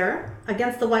fingers here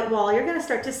against the white wall, you're going to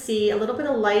start to see a little bit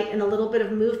of light and a little bit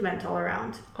of movement all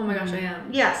around. Oh my gosh, I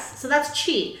am. Yes. So that's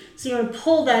chi. So you want to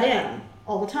pull that in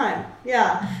all the time.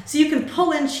 Yeah. So you can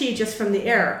pull in chi just from the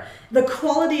air. The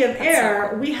quality of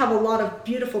air, we have a lot of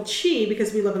beautiful chi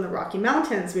because we live in the Rocky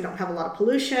Mountains. We don't have a lot of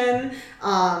pollution,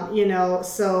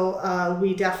 so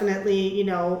we definitely,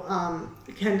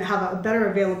 can have a better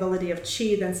availability of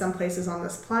chi than some places on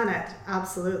this planet.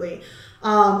 Absolutely.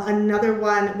 Another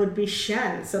one would be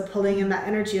Shen, so pulling in that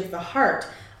energy of the heart.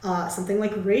 Something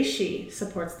like Reishi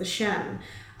supports the Shen.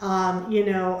 And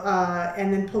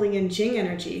then pulling in Jing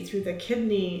energy through the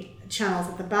kidney channels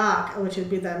at the back, which would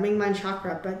be the Ming-Mind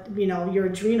chakra, but your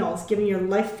adrenals, giving your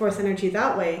life force energy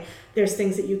that way. There's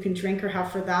things that you can drink or have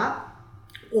for that,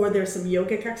 or there's some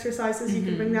yogic exercises you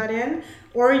can bring that in,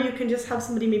 or you can just have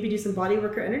somebody maybe do some body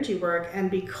work or energy work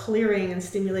and be clearing and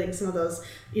stimulating some of those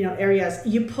areas.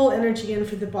 You pull energy in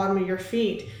through the bottom of your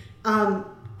feet.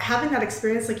 Having that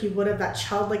experience like you would have, that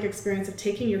childlike experience of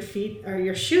taking your feet or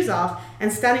your shoes off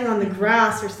and standing on the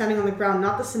grass or standing on the ground,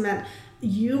 not the cement,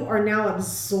 you are now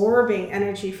absorbing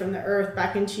energy from the earth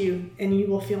back into you, and you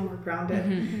will feel more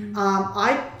grounded.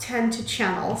 I tend to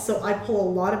channel, so I pull a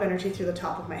lot of energy through the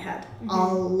top of my head, a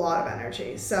lot of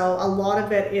energy. So a lot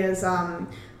of it is, I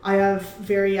have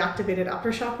very activated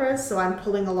upper chakras, so I'm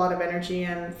pulling a lot of energy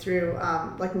in through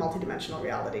like multidimensional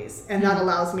realities, and that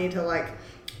allows me to like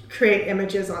create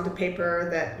images onto paper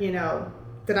that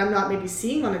that I'm not maybe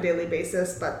seeing on a daily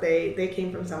basis, but they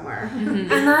came from somewhere. And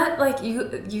that, like,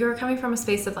 you're coming from a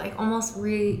space of like almost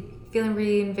feeling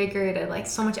reinvigorated, like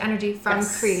so much energy from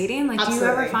creating. Like, absolutely. Do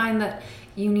you ever find that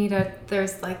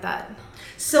there's like that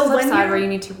so flip side where you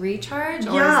need to recharge?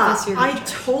 Or yeah, is this your I recharge?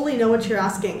 totally know what you're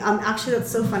asking. Actually, that's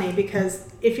so funny because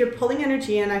if you're pulling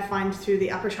energy in, I find through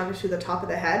the upper chakra, through the top of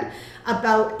the head,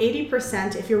 about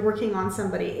 80%, if you're working on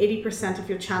somebody, 80% if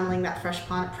you're channeling that fresh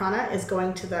prana is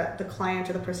going to the client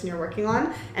or the person you're working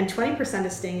on, and 20%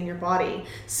 is staying in your body.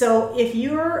 So if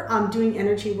you're doing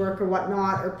energy work or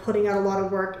whatnot, or putting out a lot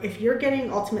of work, if you're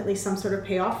getting ultimately some sort of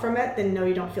payoff from it, then no,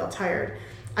 you don't feel tired.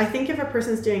 I think if a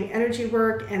person's doing energy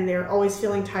work and they're always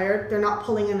feeling tired, they're not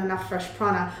pulling in enough fresh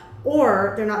prana,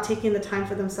 or they're not taking the time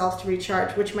for themselves to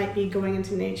recharge, which might be going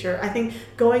into nature. I think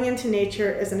going into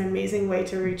nature is an amazing way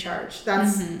to recharge.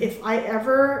 That's if I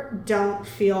ever don't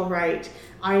feel right,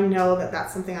 I know that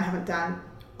that's something I haven't done.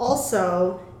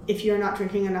 Also, if you're not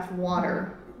drinking enough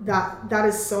water, that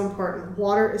is so important.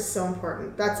 Water is so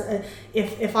important.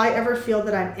 If I ever feel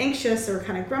that I'm anxious or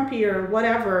kind of grumpy or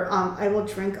whatever, I will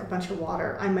drink a bunch of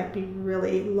water. I might be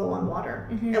really low on water,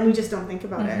 and we just don't think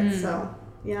about it. So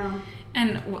yeah.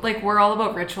 And like, we're all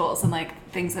about rituals and like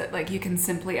things that like you can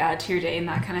simply add to your day and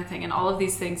that kind of thing. And all of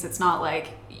these things, it's not like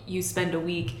you spend a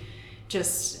week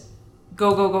just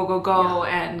go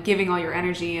and giving all your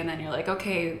energy, and then you're like,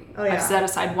 okay, I've set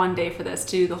aside one day for this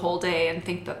to do the whole day and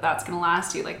think that that's going to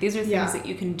last you. Like, these are things that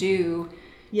you can do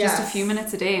just a few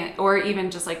minutes a day, or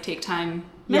even just like take time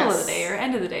middle of the day or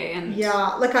end of the day. And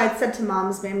like I had said to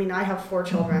moms, I mean, I have 4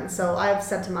 children, so I've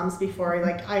said to moms before,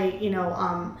 like,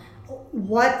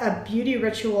 what a beauty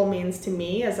ritual means to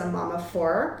me as a mom of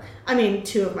 4. I mean,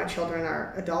 2 of my children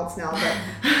are adults now,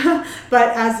 but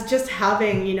but as just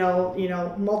having,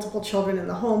 multiple children in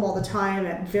the home all the time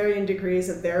at varying degrees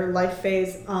of their life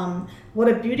phase, what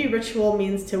a beauty ritual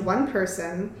means to one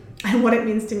person and what it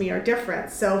means to me are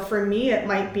different. So for me, it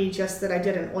might be just that I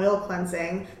did an oil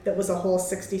cleansing that was a whole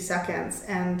 60 seconds,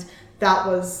 and that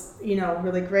was,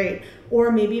 really great.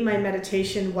 Or maybe my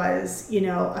meditation was,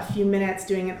 a few minutes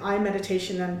doing an eye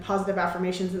meditation and positive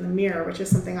affirmations in the mirror, which is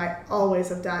something I always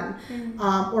have done.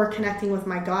 Or connecting with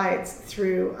my guides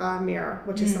through a mirror,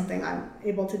 which is something I'm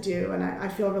able to do. And I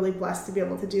feel really blessed to be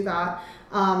able to do that.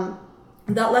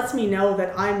 that lets me know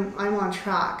that I'm on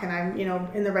track and I'm,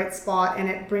 in the right spot, and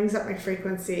it brings up my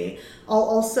frequency. I'll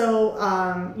also,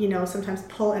 sometimes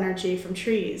pull energy from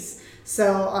trees.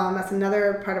 So that's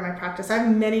another part of my practice. I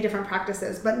have many different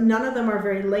practices, but none of them are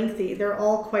very lengthy. They're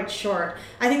all quite short.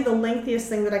 I think the lengthiest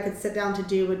thing that I could sit down to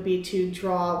do would be to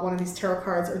draw one of these tarot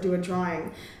cards or do a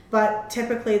drawing. But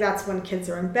typically that's when kids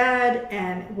are in bed,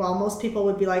 and while most people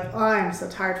would be like, oh, I'm so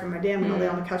tired from my day, I'm going to lay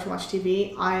on the couch and watch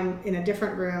TV, I'm in a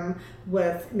different room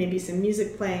with maybe some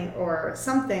music playing or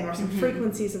something, or some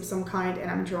frequencies of some kind, and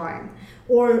I'm drawing.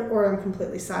 Or I'm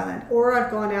completely silent. Or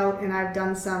I've gone out and I've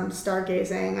done some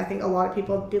stargazing. I think a lot of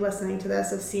people be listening to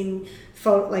this have seen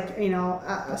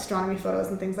astronomy photos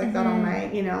and things like that on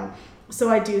my, so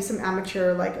I do some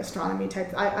amateur like astronomy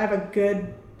type. I have a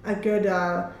good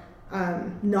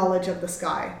knowledge of the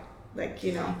sky,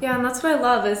 Yeah, and that's what I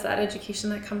love, is that education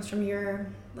that comes from your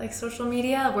like social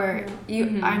media, where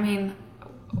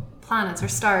planets or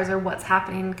stars or what's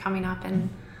happening coming up in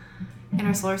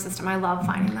our solar system. I love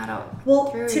finding that out.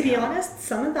 Well, to be honest,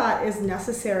 some of that is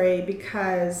necessary,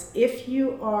 because if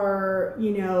you are,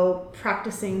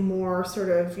 practicing more sort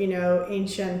of,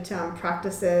 ancient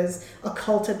practices,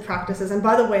 occulted practices, and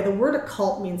by the way, the word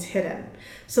occult means hidden.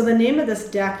 So the name of this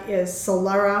deck is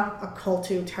Solara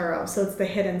Occulto Tarot. So it's the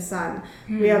hidden sun.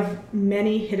 We have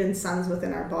many hidden suns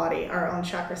within our body, our own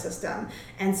chakra system.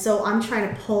 And so I'm trying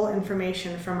to pull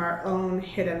information from our own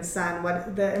hidden sun,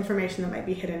 what the information that might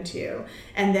be hidden to you.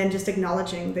 And then just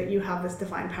acknowledging that you have this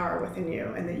divine power within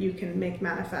you and that you can make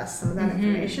manifest some of that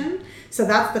information. So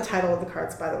that's the title of the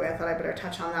cards, by the way. I thought I better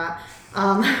touch on that.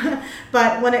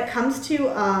 But when it comes to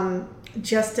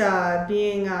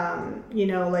being,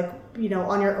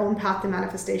 on your own path to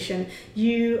manifestation,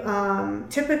 you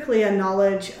typically a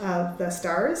knowledge of the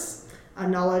stars, a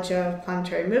knowledge of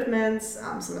planetary movements,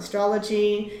 some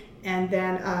astrology, and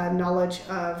then a knowledge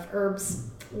of herbs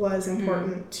was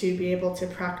important to be able to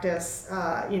practice,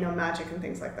 magic and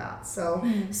things like that. So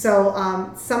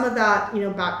some of that,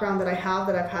 background that I have,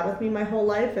 that I've had with me my whole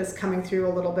life, is coming through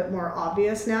a little bit more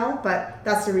obvious now, but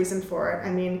that's the reason for it. I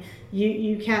mean,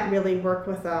 you can't really work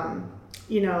with,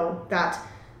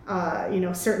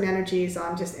 certain energies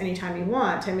on just any time you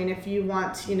want. I mean, if you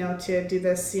want, to do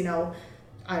this,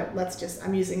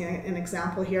 I'm using an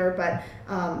example here, but,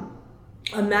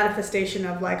 a manifestation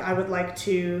of like, I would like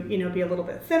to, be a little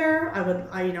bit thinner.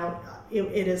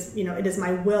 It is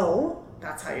my will.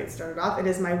 That's how you'd start it off. It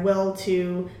is my will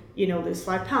to, lose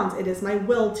 5 pounds. It is my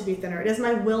will to be thinner. It is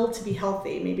my will to be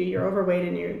healthy. Maybe you're overweight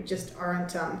and you just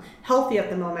aren't healthy at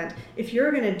the moment. If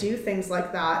you're going to do things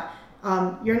like that,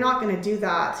 you're not going to do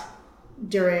that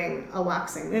during a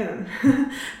waxing moon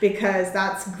because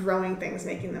that's growing things,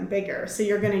 making them bigger. So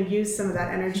you're going to use some of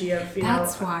that energy of,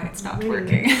 that's why it's not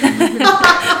working.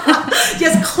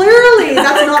 Yes, clearly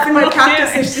that's not been my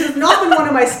practice. It's not been one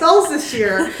of my spells this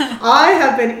year. I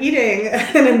have been eating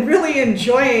and I'm really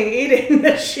enjoying eating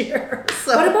this year.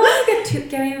 So. What about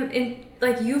getting in,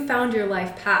 like, you found your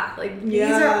life path? Like, these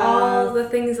are all the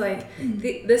things, like,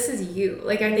 this is you.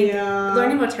 Like, I think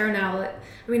learning about tarot now,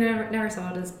 I mean, I never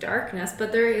saw it as darkness,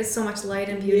 but there is so much light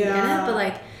and beauty in it. But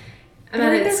like, I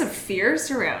think there's a fear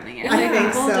surrounding it. I think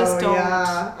people so. Just don't.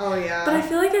 Yeah. Oh yeah. But I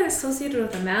feel like it's associated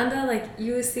with Amanda. Like,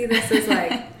 you see this as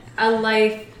like a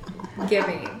life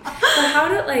giving. But how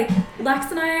did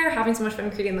Lex and I are having so much fun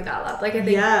creating the gala. Like, I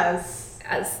think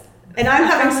and I'm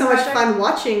having so much fun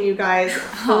watching you guys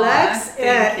flex it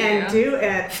and do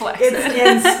it.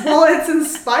 It's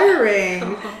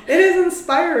inspiring. It is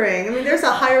inspiring. I mean, there's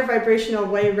a higher vibrational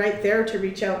way right there to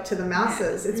reach out to the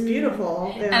masses. It's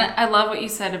beautiful. Yeah. And I love what you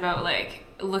said about like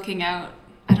looking out.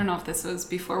 I don't know if this was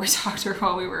before we talked or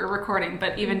while we were recording,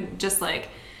 but even just like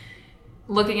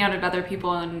looking out at other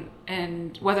people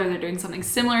and whether they're doing something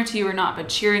similar to you or not, but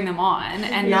cheering them on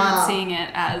and not seeing it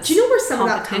as Do you know where some of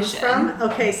that comes from?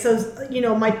 Okay, so,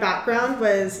 my background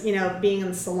was, being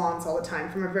in salons all the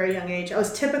time from a very young age. I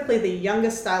was typically the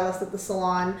youngest stylist at the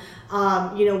salon,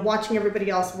 watching everybody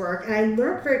else work. And I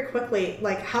learned very quickly,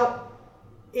 like, how,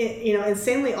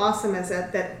 insanely awesome is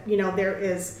it that, there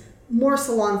is more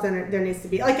salons than there needs to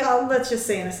be. Like, let's just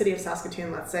say in the city of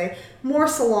Saskatoon, let's say, more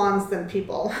salons than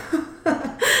people.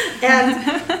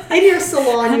 And in your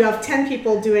salon, you have 10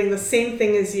 people doing the same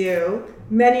thing as you.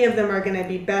 Many of them are going to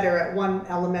be better at one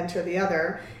element or the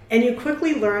other. And you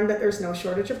quickly learn that there's no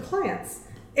shortage of clients.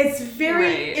 It's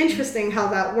very interesting how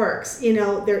that works.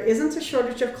 There isn't a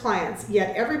shortage of clients,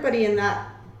 yet everybody in that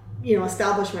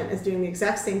establishment is doing the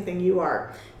exact same thing you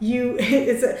are.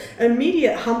 It's an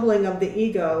immediate humbling of the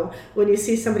ego when you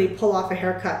see somebody pull off a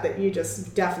haircut that you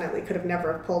just definitely could have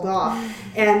never pulled off.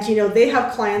 And, they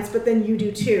have clients, but then you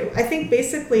do too. I think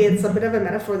basically it's a bit of a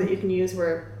metaphor that you can use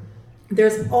where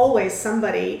there's always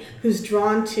somebody who's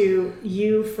drawn to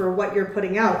you for what you're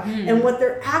putting out. And what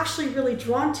they're actually really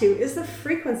drawn to is the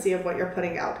frequency of what you're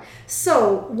putting out.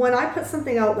 So when I put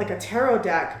something out like a tarot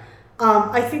deck,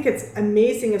 I think it's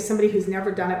amazing if somebody who's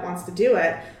never done it wants to do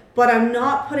it, but I'm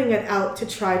not putting it out to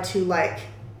try to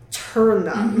turn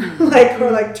them,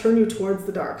 or turn you towards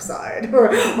the dark side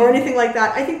or anything like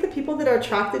that. I think the people that are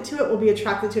attracted to it will be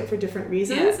attracted to it for different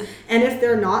reasons. Yeah. And if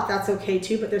they're not, that's okay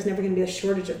too, but there's never going to be a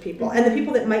shortage of people. And the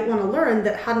people that might want to learn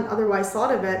that hadn't otherwise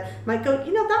thought of it might go, that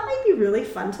might be really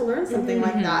fun to learn something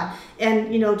like that.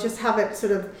 And, just have it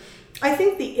sort of, I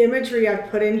think the imagery I've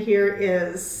put in here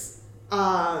is,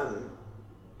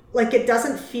 it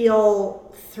doesn't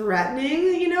feel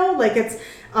threatening, it's,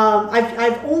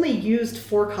 I've only used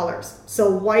 4 colors.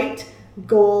 So white,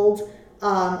 gold,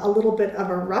 a little bit of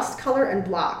a rust color, and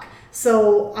black.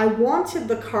 So I wanted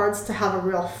the cards to have a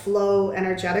real flow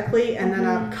energetically and then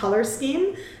a color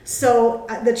scheme. So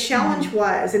the challenge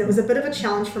was, and it was a bit of a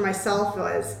challenge for myself,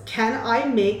 was can I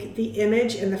make the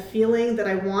image and the feeling that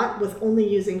I want with only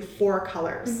using 4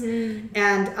 colors?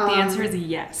 And the answer is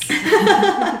yes.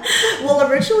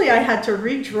 Well, originally I had to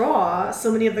redraw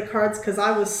so many of the cards because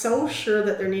I was so sure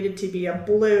that there needed to be a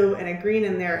blue and a green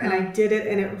in there, and I did it,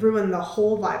 and it ruined the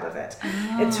whole vibe of it.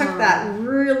 It took that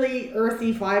really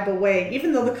earthy vibe away,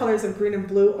 even though the colors of green and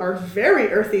blue are very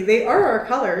earthy. They are our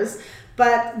colors.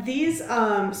 But these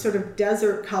sort of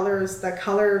desert colors, the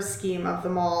color scheme of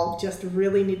them all just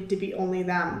really needed to be only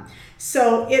them.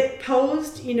 So it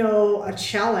posed, a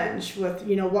challenge with,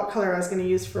 what color I was going to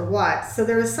use for what. So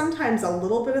there was sometimes a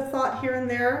little bit of thought here and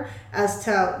there as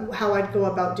to how I'd go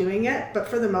about doing it. But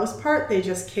for the most part, they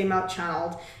just came out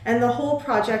channeled. And the whole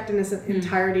project in its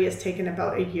entirety has taken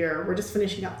about a year. We're just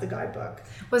finishing up the guidebook.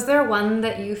 Was there one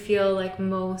that you feel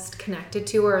most connected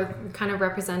to or kind of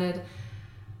represented?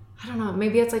 I don't know,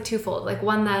 maybe it's twofold.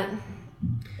 One that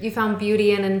you found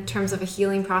beauty in terms of a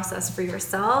healing process for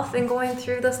yourself in going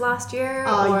through this last year?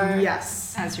 Or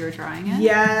Yes. As you were drawing it?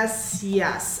 Yes.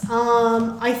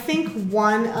 I think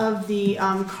one of the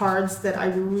cards that I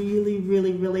really,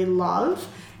 really, really love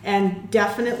and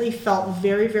definitely felt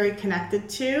very, very connected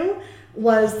to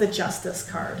was the Justice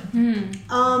card.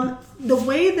 The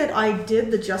way that I did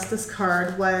the Justice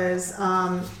card was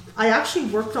I actually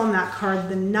worked on that card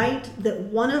the night that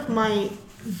one of my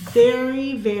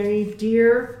very, very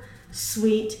dear,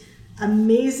 sweet,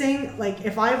 amazing,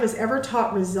 if I was ever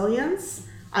taught resilience,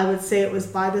 I would say it was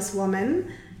by this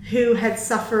woman who had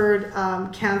suffered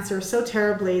cancer so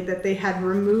terribly that they had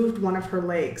removed one of her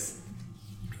legs.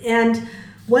 And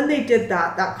when they did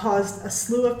that, that caused a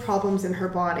slew of problems in her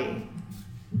body.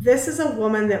 This is a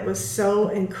woman that was so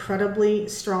incredibly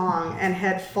strong and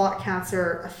had fought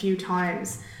cancer a few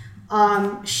times.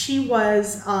 She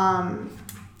was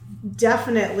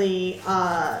definitely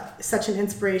such an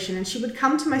inspiration, and she would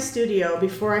come to my studio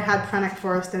before I had Pranic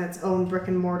Forest in its own brick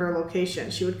and mortar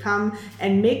location. She would come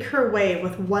and make her way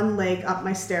with one leg up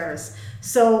my stairs.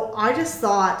 So I just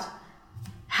thought,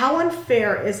 how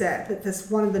unfair is it that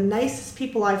this one of the nicest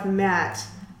people I've met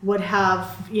would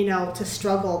have, to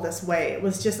struggle this way? It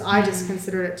was just, I just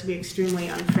considered it to be extremely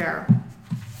unfair.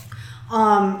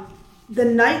 The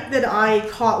night that I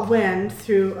caught wind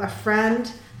through a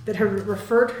friend that had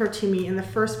referred her to me in the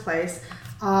first place,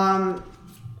 I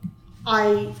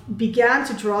began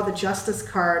to draw the Justice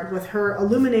card with her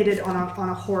illuminated on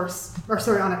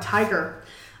a tiger.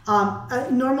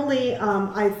 Normally,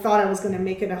 I thought I was going to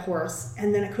make it a horse,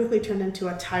 and then it quickly turned into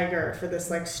a tiger for this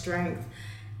strength.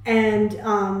 And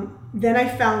then I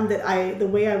found that the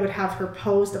way I would have her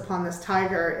posed upon this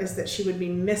tiger is that she would be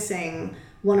missing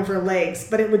one of her legs,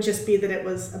 but it would just be that it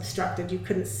was obstructed. You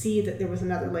couldn't see that there was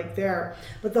another leg there.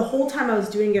 But the whole time I was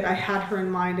doing it, I had her in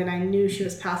mind, and I knew she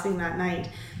was passing that night.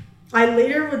 I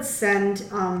later would send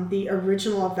the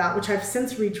original of that, which I've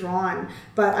since redrawn,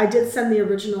 but I did send the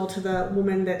original to the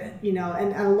woman that,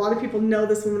 and a lot of people know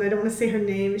this woman. I don't want to say her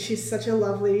name. She's such a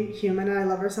lovely human, and I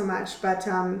love her so much. But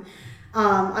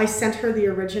I sent her the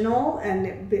original,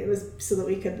 and it was so that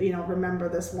we could, remember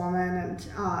this woman.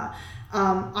 And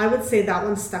I would say that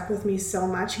one stuck with me so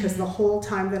much because the whole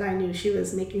time that I knew she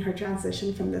was making her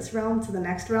transition from this realm to the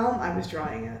next realm, I was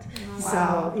drawing it.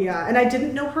 Wow. So, yeah. And I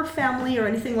didn't know her family or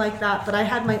anything like that, but I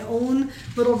had my own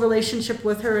little relationship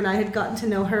with her, and I had gotten to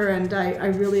know her, and I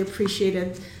really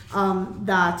appreciated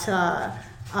that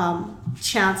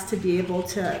chance to be able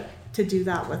to do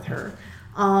that with her.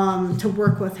 to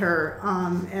work with her.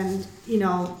 And,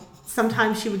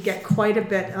 sometimes she would get quite a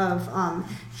bit of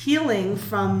healing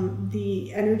from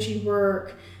the energy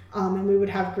work. And we would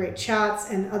have great chats,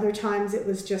 and other times it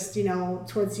was just,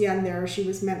 towards the end there, she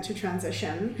was meant to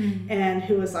transition, and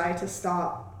who was I to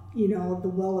stop, the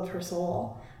will of her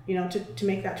soul, to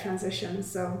make that transition.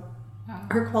 So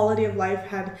her quality of life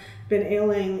had been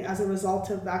ailing as a result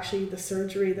of actually the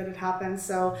surgery that had happened.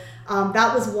 So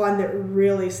that was one that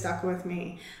really stuck with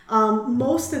me.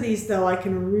 Most of these, though, I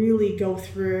can really go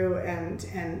through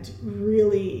and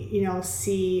really,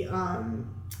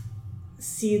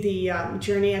 see the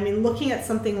journey. I mean, looking at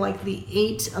something like the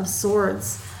 8 of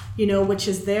Swords, which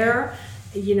is there,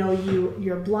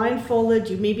 you're blindfolded,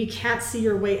 you maybe can't see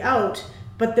your way out,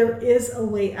 but there is a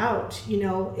way out.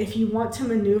 If you want to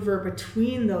maneuver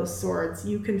between those swords,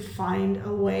 you can find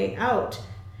a way out.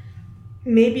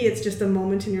 Maybe it's just a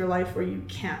moment in your life where you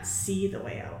can't see the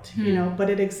way out, but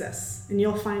it exists and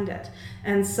you'll find it.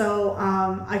 And so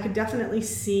I could definitely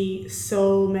see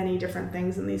so many different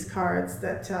things in these cards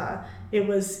that it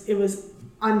was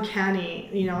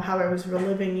uncanny, how I was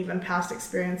reliving even past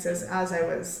experiences as I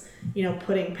was,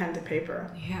 putting pen to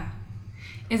paper. Yeah.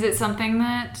 Is it something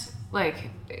that, like,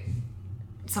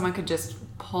 someone could just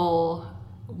pull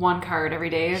one card every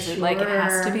day? Is it like it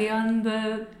has to be on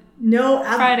the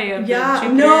Friday of the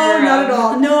Jupiter? No, not at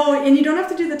all. No, and you don't have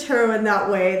to do the tarot in that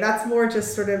way. That's more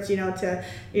just sort of, to,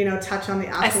 touch on the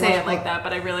astrological. I say it like that,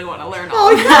 but I really want to learn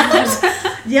all of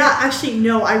that. Yeah, actually,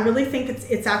 no, I really think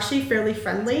it's actually fairly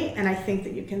friendly, and I think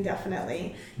that you can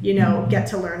definitely, get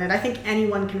to learn it. I think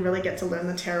anyone can really get to learn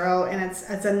the tarot, and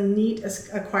it's a neat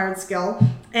acquired skill.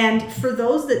 And for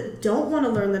those that don't want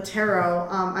to learn the tarot,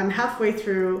 I'm halfway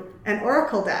through an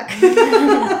oracle deck.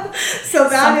 So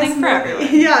that something is for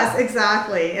everyone. Yes,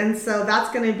 exactly. And so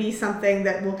that's going to be something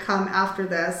that will come after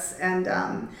this. And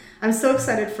I'm so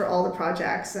excited for all the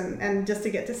projects and just to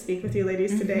get to speak with you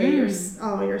ladies today.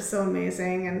 You're so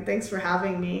amazing, and thanks for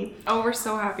having me. Oh, we're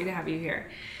so happy to have you here.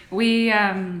 We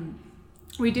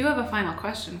do have a final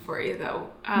question for you, though.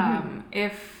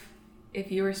 If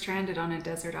you were stranded on a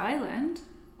desert island,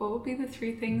 what would be the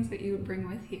 3 things that you would bring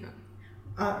with you?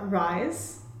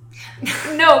 Rise.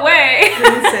 No way. 3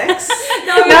 and 6.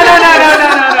 No.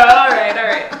 All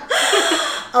right.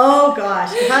 Oh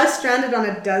gosh, if I was stranded on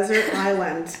a desert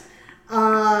island,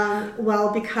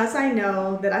 well, because I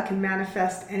know that I can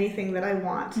manifest anything that I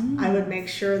want, I would make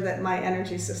sure that my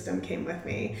energy system came with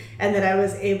me and that I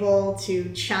was able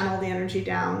to channel the energy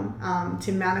down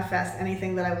to manifest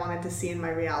anything that I wanted to see in my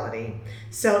reality.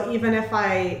 So even if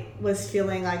I was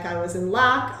feeling like I was in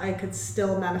lack, I could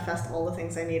still manifest all the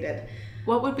things I needed.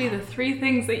 What would be the 3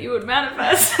 things that you would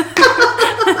manifest?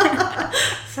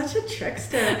 Such a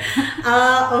trickster.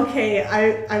 Okay,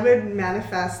 I would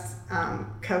manifest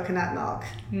coconut milk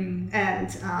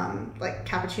and like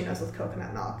cappuccinos with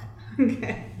coconut milk.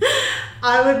 Okay.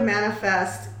 I would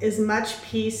manifest as much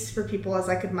peace for people as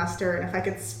I could muster, and if I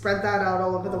could spread that out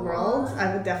all over the world,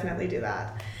 I would definitely do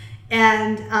that.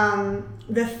 And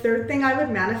the 3rd thing I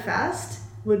would manifest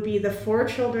would be the 4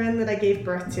 children that I gave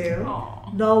birth to. Aww.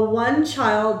 The 1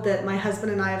 child that my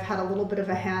husband and I have had a little bit of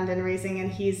a hand in raising,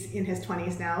 and he's in his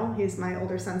 20s now. He's my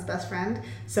older son's best friend.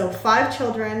 So 5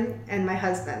 children and my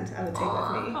husband I would take with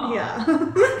me. Aww. Yeah.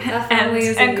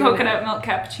 and coconut milk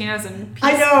cappuccinos and peace,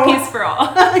 I know. Peace for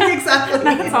all. Exactly.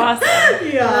 That's awesome.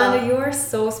 Yeah. Amanda, you are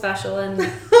so special, and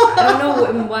I don't know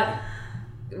in what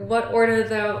order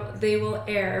they will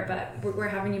air, but we're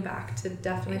having you back to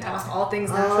definitely talk all things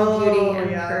natural beauty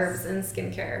and herbs and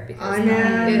skincare, because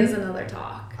that is another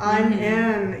talk. I'm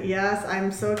in. Yes,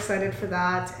 I'm so excited for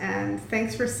that, and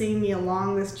thanks for seeing me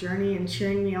along this journey and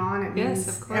cheering me on. It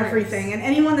means everything. And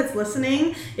anyone that's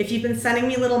listening, if you've been sending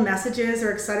me little messages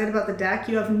or excited about the deck,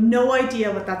 you have no idea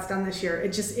what that's done this year.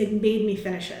 It made me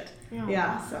finish it.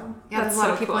 Yeah, so there's a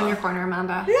lot of people in your corner,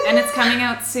 Amanda. Yeah. And it's coming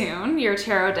out soon, your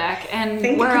tarot deck. And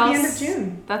where else? The end of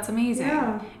June. That's amazing.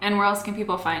 Yeah. And where else can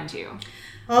people find you?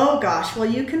 Oh gosh, well,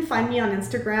 you can find me on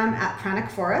Instagram at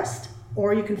Pranic Forest,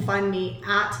 or you can find me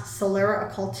at Solara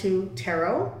Occulto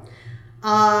Tarot.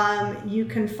 You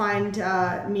can find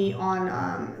me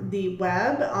on the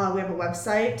web. We have a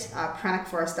website,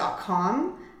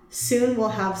 pranicforest.com. Soon we'll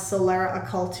have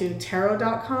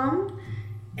solaraoccultotarot.com.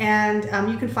 And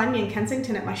you can find me in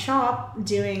Kensington at my shop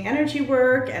doing energy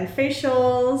work and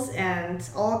facials and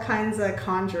all kinds of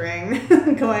conjuring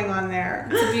going on there.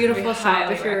 It's a beautiful shop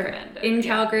if you're in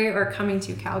Calgary or coming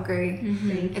to Calgary.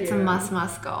 It's a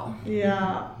must go.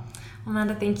 Yeah.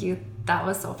 Amanda, thank you. That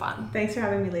was so fun. Thanks for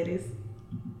having me, ladies.